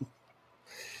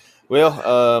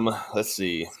 Well, let's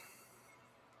see.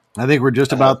 I think we're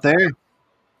just about there.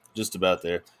 Just about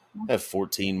there. I have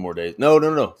 14 more days.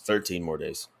 No. 13 more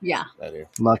days. Yeah. Out here.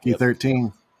 Lucky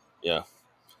 13. Yeah.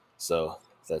 So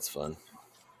that's fun.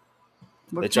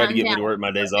 We're They tried to get me down. to work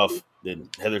my days off. Did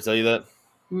Heather tell you that?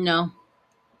 No.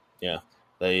 Yeah.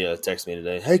 They texted me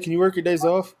today. Hey, can you work your days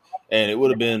off? And it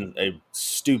would have been a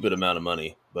stupid amount of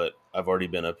money, but I've already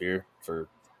been up here for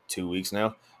 2 weeks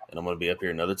now, and I'm going to be up here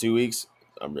another 2 weeks.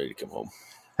 I'm ready to come home.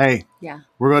 Hey. Yeah.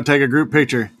 We're going to take a group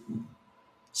picture.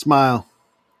 Smile.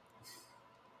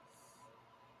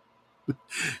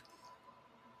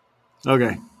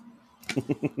 Okay.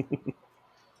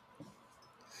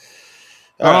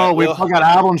 We've got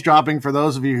albums dropping for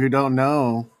those of you who don't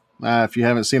know. If you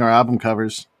haven't seen our album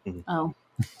covers. Oh.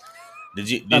 Did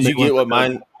you get what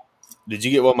mine? Did you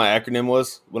get what my acronym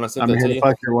was when I sent that to you?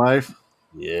 Fuck your wife.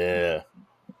 Yeah.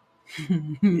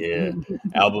 Yeah.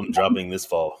 Album dropping this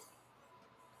fall.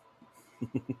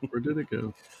 Where did it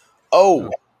go?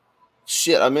 Oh,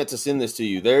 shit. I meant to send this to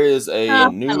you. There is a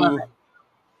new.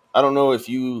 I don't know if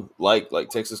you like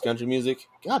Texas country music.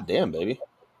 God damn, baby.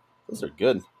 Those are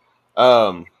good.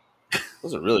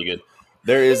 Those are really good.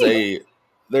 There is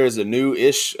a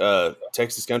new-ish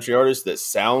Texas country artist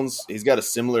that he's got a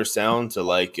similar sound to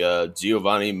like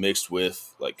Giovanni mixed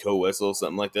with like Coe Wessel,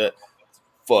 something like that.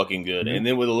 Fucking good. And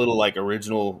then with a little like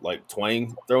original like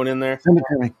twang thrown in there. Send it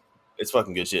to me. It's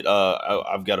fucking good shit.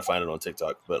 I've got to find it on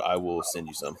TikTok, but I will send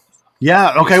you some.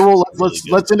 Yeah. Okay. Well, really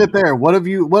let's end it there.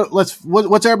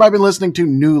 What's everybody been listening to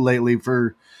new lately?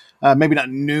 For maybe not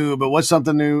new, but what's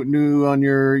something new on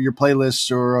your playlists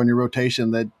or on your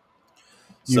rotation that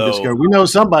you discovered? We know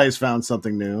somebody's found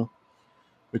something new.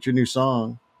 What's your new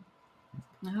song?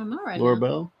 I don't know right Laura now.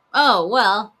 Bell. Oh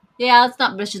well, yeah.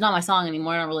 But she's not my song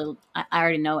anymore. I don't really. I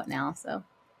already know it now, so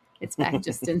it's back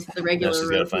just into the regular. Now she's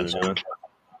got to find a new one.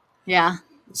 Yeah.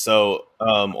 So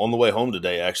on the way home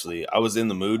today, actually, I was in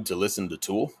the mood to listen to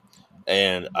Tool,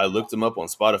 and I looked them up on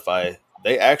Spotify.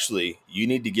 You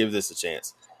need to give this a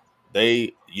chance.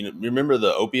 Remember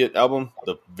the Opiate album,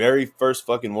 the very first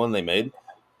fucking one they made?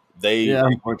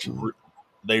 Unfortunately.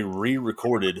 They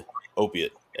re-recorded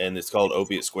Opiate, and it's called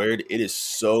Opiate Squared. It is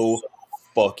so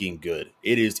fucking good.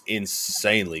 It is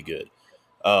insanely good.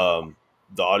 The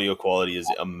audio quality is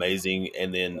amazing,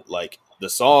 and then like the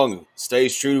song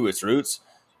stays true to its roots,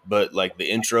 but like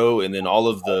the intro and then all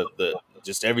of the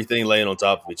just everything laying on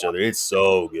top of each other, it's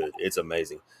so good. It's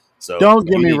amazing. So don't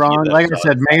get me wrong. Like I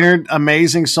said, Maynard,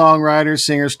 amazing songwriter,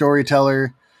 singer,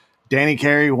 storyteller. Danny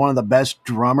Carey, one of the best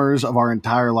drummers of our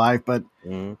entire life. But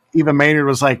even Maynard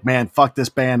was like, man, fuck this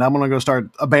band. I'm going to go start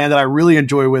a band that I really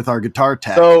enjoy with our guitar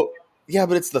tech. So, yeah,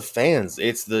 but it's the fans.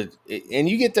 And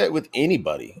you get that with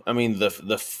anybody. I mean, the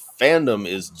fandom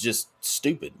is just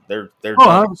stupid. They're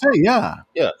I would say, yeah.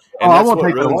 Yeah. And I won't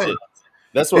take that away.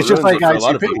 That's what it's just like for a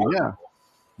lot of ICP, people. yeah.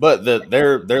 But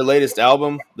their latest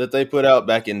album that they put out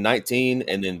back in 19,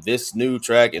 and then this new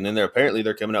track, and then they're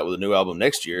coming out with a new album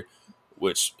next year,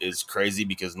 which is crazy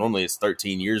because normally it's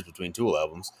 13 years between Tool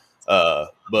albums.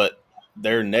 But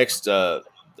their next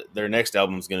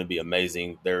album is going to be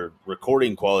amazing. Their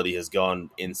recording quality has gone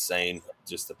insane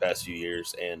just the past few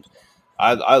years, and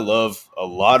I love a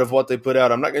lot of what they put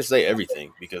out. I'm not going to say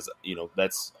everything because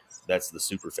that's the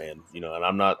super fan, and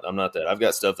I'm not that. I've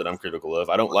got stuff that I'm critical of.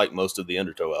 I don't like most of the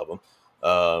Undertow album,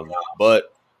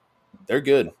 But they're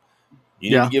good. You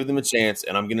need Yeah. to give them a chance,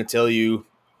 and I'm going to tell you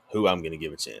who I'm going to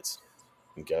give a chance.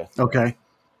 Okay. Okay.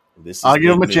 This is I'll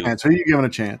give him a big news. chance. Who are you giving a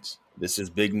chance? This is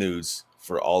big news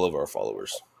for all of our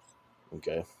followers.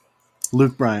 Okay.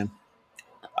 Luke Bryan.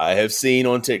 I have seen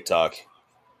on TikTok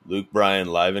Luke Bryan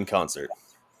live in concert.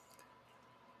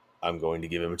 I'm going to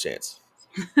give him a chance.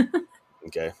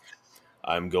 Okay.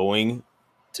 I'm going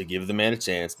to give the man a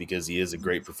chance because he is a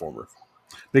great performer.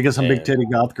 Because some big And- titty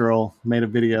goth girl made a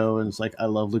video and it's like, I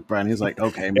love Luke Bryan. He's like,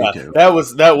 okay, me Yeah, too. that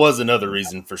was another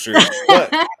reason for sure.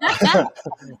 But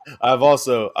I've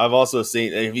also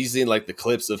seen. Have you seen like the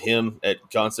clips of him at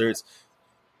concerts?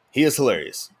 He is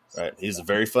hilarious. Right, he's a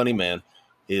very funny man.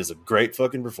 He is a great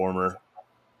fucking performer.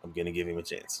 I'm gonna give him a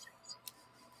chance.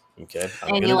 Okay, I'm And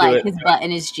gonna you do like it. his butt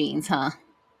in his jeans, huh?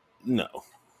 No,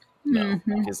 Mhm.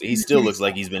 because he still looks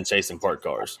like he's been chasing parked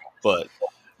cars. But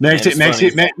Next, Man,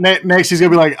 it's next, he's gonna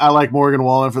be like, I like Morgan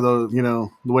Wallen for the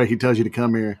the way he tells you to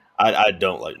come here. I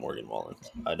don't like Morgan Wallen.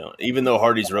 I don't. Even though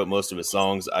Hardy's wrote most of his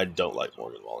songs, I don't like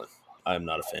Morgan Wallen. I am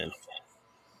not a fan.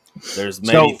 There's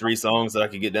maybe 3 songs that I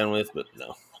could get down with, but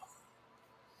no.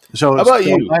 So How about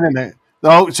throw you? mine in there.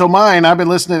 Oh, so mine. I've been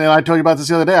listening, and I told you about this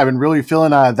the other day. I've been really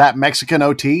feeling that Mexican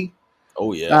OT.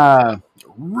 Oh yeah.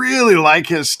 Really like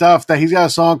his stuff. That he's got a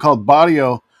song called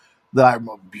Barrio that I'm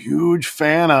a huge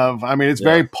fan of. I mean, it's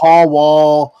very Paul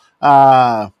Wall.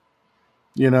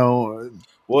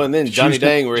 Well, and then Johnny Houston-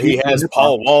 Dang, where he Houston has hip-hop.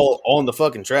 Paul Wall on the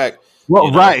fucking track. Well,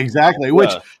 you know? right, exactly. Which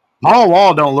Yeah. Paul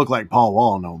Wall don't look like Paul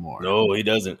Wall no more. No, he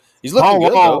doesn't. He's looking Paul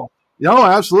good Wall. No,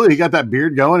 absolutely. He got that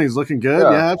beard going. He's looking good.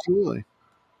 Yeah. Yeah, absolutely.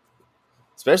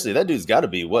 Especially that dude's got to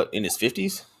be in his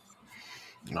 50s.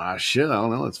 Ah, shit. I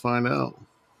don't know. Let's find out.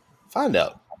 Find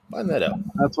that out.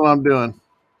 That's what I'm doing.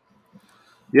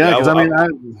 Yeah, because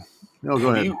go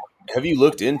ahead. Have you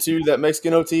looked into that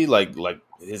Mexican OT, like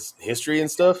his history and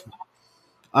stuff?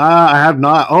 I have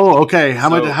not. Oh, okay. How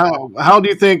So- much? How do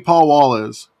you think Paul Wall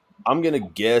is? I'm gonna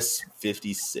guess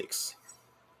 56.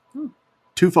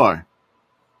 Too far.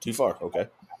 Too far. Okay.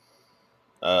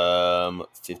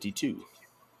 52.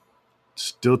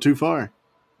 Still too far.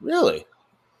 Really?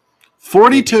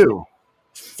 42.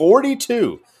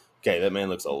 42. Okay, that man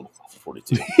looks old. For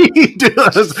 42. He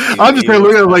does. I'm just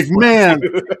looking at him like, man,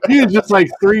 he's just like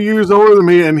 3 years older than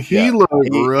me, and he Yeah. looks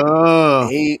rough.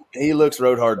 He looks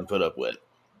rode hard and put up with.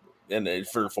 And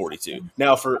for 42.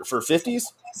 Now for 50s,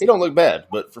 he don't look bad,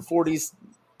 but for 40s,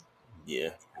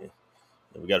 yeah.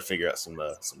 We got to figure out some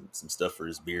stuff for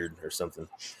his beard or something.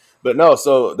 But no,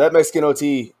 so that Mexican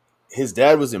OT, his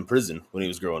dad was in prison when he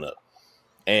was growing up,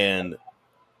 and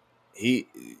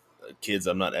kids,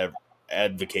 I'm not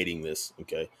advocating this,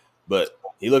 okay, but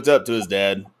he looked up to his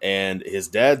dad, and his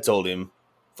dad told him,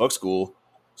 "Fuck school,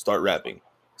 start rapping."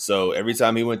 So every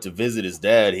time he went to visit his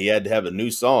dad, he had to have a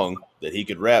new song that he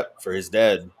could rap for his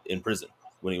dad in prison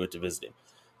when he went to visit him.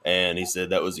 And he said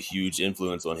that was a huge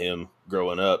influence on him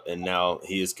growing up, and now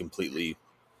he is completely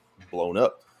blown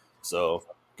up. So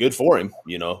good for him,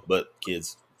 but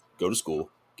kids, go to school,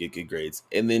 get good grades,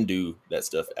 and then do that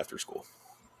stuff after school.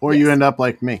 Or you end up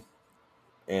like me,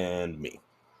 And me.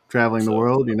 traveling the So-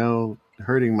 world,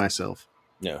 hurting myself.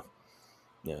 Yeah.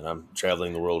 Yeah, and I'm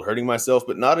traveling the world hurting myself,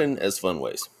 but not in as fun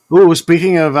ways. Ooh,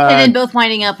 speaking of And then both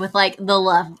winding up with like the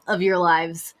love of your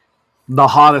lives. the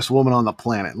hottest woman on the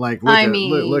planet, like, look I at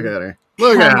mean, look at her.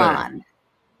 Look Come at her. on.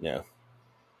 Yeah.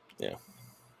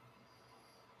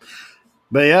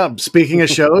 But yeah, speaking of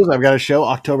shows, I've got a show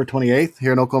October 28th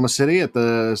here in Oklahoma City at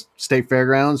the State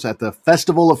Fairgrounds at the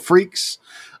Festival of Freaks.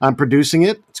 I'm producing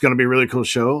it. It's going to be a really cool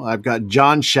show. I've got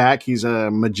John Shack. He's a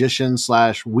magician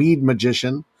 / weed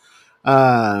magician.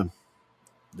 That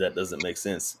doesn't make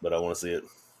sense, but I want to see it.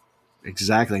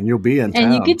 Exactly. And you'll be in town.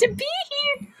 And you get to be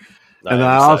here. And I'm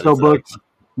I excited also for that. booked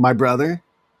my brother,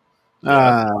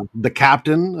 the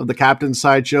captain of the Captain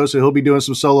Sideshow. So he'll be doing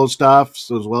some solo stuff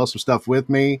as well as some stuff with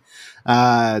me.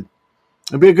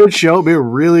 It'll be a good show. It'll be a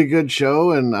really good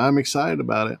show, and I'm excited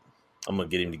about it. I'm gonna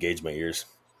get him to gauge my ears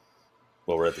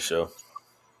while we're at the show.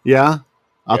 Yeah?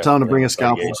 I'll Yeah, tell him to yeah, bring a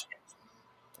start scalpel. gauge.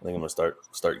 I think I'm gonna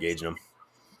start gauging them.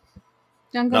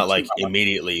 Don't go Not too like far.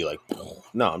 immediately, like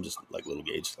no. I'm just like little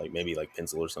gauge, like maybe like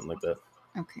pencil or something like that.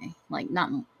 Okay. Like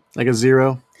not Like a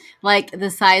 0. like the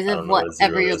size I of don't know what a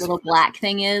whatever zero your is. little black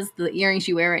thing is, the earrings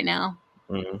you wear right now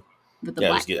Mm-hmm. with the Yeah,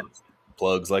 black. just get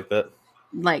plugs like that.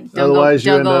 Like don't Otherwise,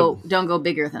 you go end don't go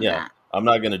bigger than Yeah. that. I'm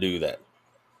not gonna do that.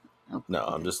 Okay. No,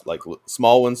 I'm just like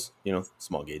small ones,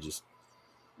 small gauges.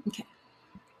 Okay.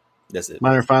 That's it.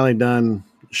 Mine are finally done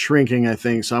shrinking, I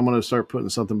think. So I'm going to start putting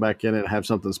something back in it and have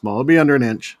something small. It'll be under an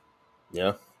inch.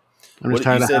 Yeah. I'm What- just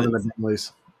tired you of said having the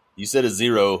dailies. You said a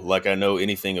 0 like I know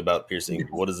anything about piercing.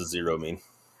 What does a 0 mean?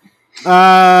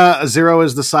 A 0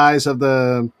 is the size of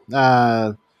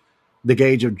the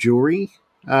gauge of jewelry.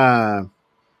 And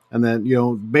then,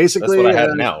 basically. That's what I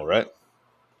have now, right?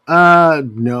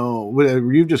 No.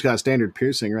 You've just got standard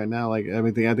piercing right now. Like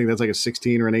everything, I think that's like a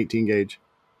 16 or an 18 gauge.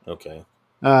 Okay.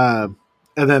 And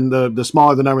then the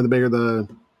smaller the number, the bigger the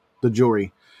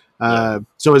jewelry.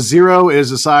 So a 0 is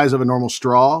the size of a normal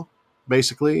straw,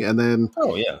 basically, and then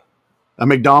a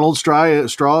McDonald's straw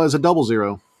is a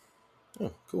 00.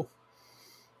 Oh, cool.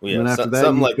 Well, and after that,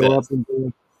 something like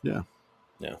that. Yeah.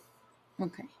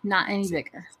 Okay, not any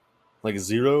bigger. Like a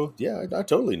 0? Yeah, I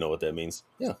totally know what that means.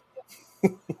 Yeah.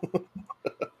 All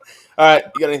right,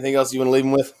 you got anything else you want to leave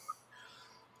them with?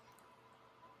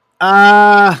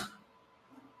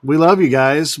 We love you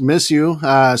guys. Miss you.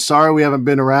 Sorry we haven't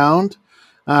been around.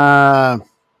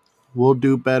 We'll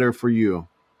do better for you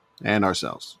and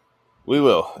ourselves. We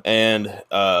will. And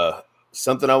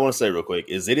something I want to say real quick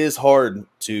is it is hard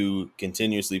to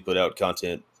continuously put out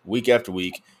content week after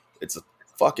week. It's a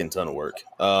fucking ton of work.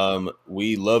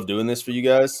 We love doing this for you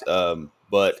guys,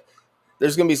 but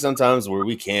there's going to be some times where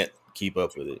we can't keep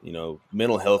up with it.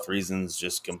 Mental health reasons,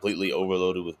 just completely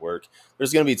overloaded with work.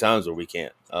 There's going to be times where we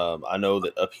can't. I know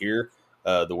that up here,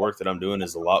 the work that I'm doing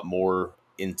is a lot more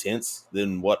intense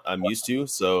than what I'm used to.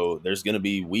 So there's going to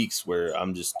be weeks where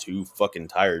I'm just too fucking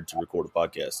tired to record a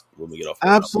podcast when we get off.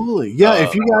 Absolutely. Yeah.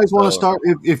 If you guys want to start,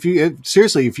 if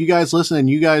you guys listen and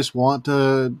you guys want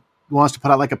us to put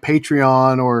out like a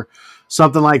Patreon or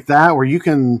something like that, where you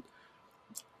can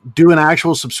do an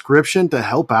actual subscription to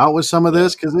help out with some of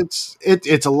this, because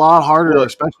it's a lot harder,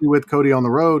 especially with Cody on the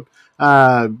road,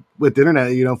 with the internet.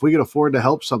 If we could afford to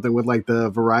help something with like the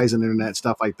Verizon internet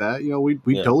stuff like that, we'd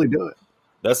totally do it.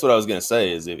 That's what I was going to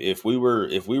say is if we were,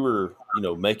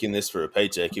 making this for a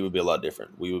paycheck, it would be a lot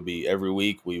different. We would be every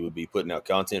week, we would be putting out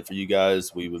content for you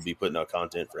guys. We would be putting out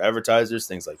content for advertisers,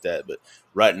 things like that. But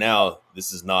right now,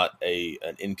 this is not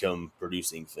an income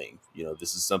producing thing.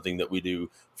 This is something that we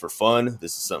do for fun.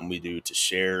 This is something we do to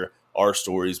share our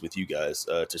stories with you guys,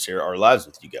 to share our lives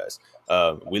with you guys.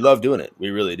 We love doing it. We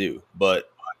really do.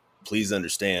 But please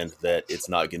understand that it's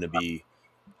not going to be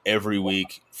every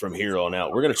week from here on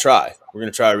out. We're going to try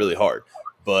really hard,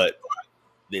 but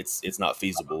it's not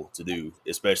feasible to do,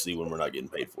 especially when we're not getting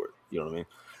paid for it. You know what I mean?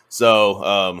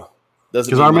 So,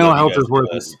 because our mental health is worth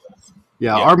it.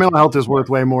 Yeah, our mental health is worth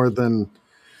way more than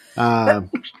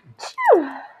Gesundheit.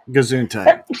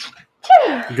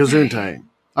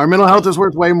 Our mental health is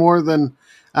worth way more than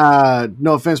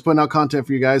no offense, putting out content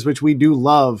for you guys, which we do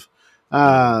love.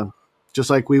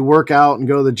 Just like we work out and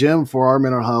go to the gym for our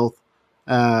mental health.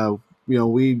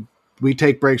 We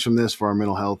take breaks from this for our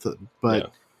mental health,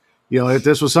 but if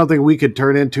this was something we could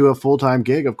turn into a full-time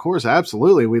gig, of course,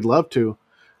 absolutely. We'd love to,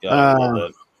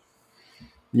 so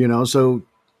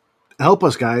help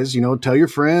us guys, tell your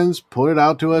friends, put it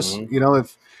out to us.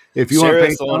 If you share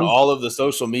want us on all of the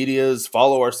social medias,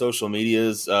 follow our social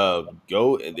medias,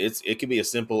 it can be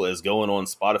as simple as going on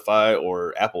Spotify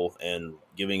or Apple and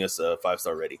giving us a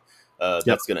 5-star rating.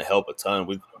 That's going to help a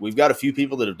ton. We've got a few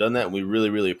people that have done that, and we really,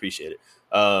 really appreciate it.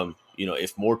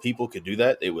 If more people could do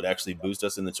that, it would actually boost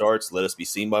us in the charts. Let us be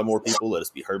seen by more people. Let us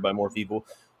be heard by more people.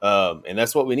 And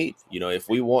that's what we need. If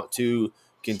we want to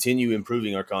continue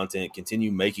improving our content,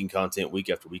 continue making content week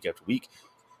after week after week,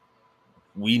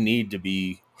 we need to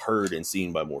be heard and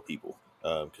seen by more people.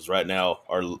 Because right now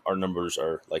our numbers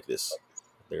are like this.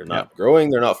 They're not growing.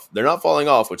 They're not falling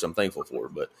off, which I'm thankful for,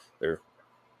 but they're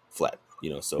flat.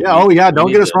 So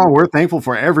don't get us wrong. We're thankful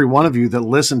for every one of you that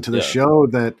listen to the show,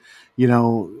 that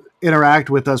interact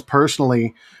with us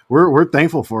personally. We're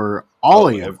thankful for all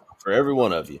of you, for every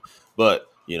one of you. But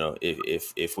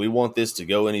if we want this to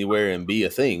go anywhere and be a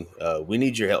thing, we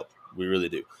need your help. We really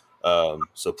do.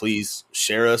 So please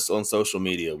share us on social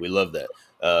media. We love that.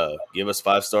 Give us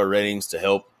 5-star ratings to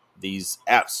help these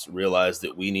apps realize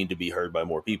that we need to be heard by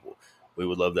more people. We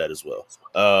would love that as well.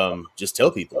 Just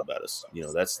tell people about us.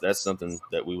 That's something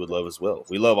that we would love as well.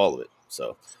 We love all of it.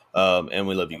 So, and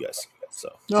we love you guys. So.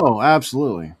 Oh,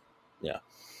 absolutely. Yeah.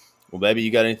 Well, baby,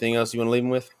 you got anything else you want to leave them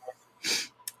with?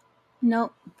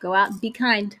 Nope. Go out and be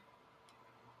kind.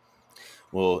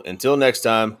 Well, until next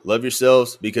time, love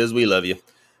yourselves because we love you.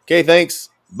 Okay, thanks.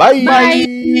 Bye.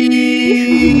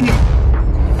 Bye.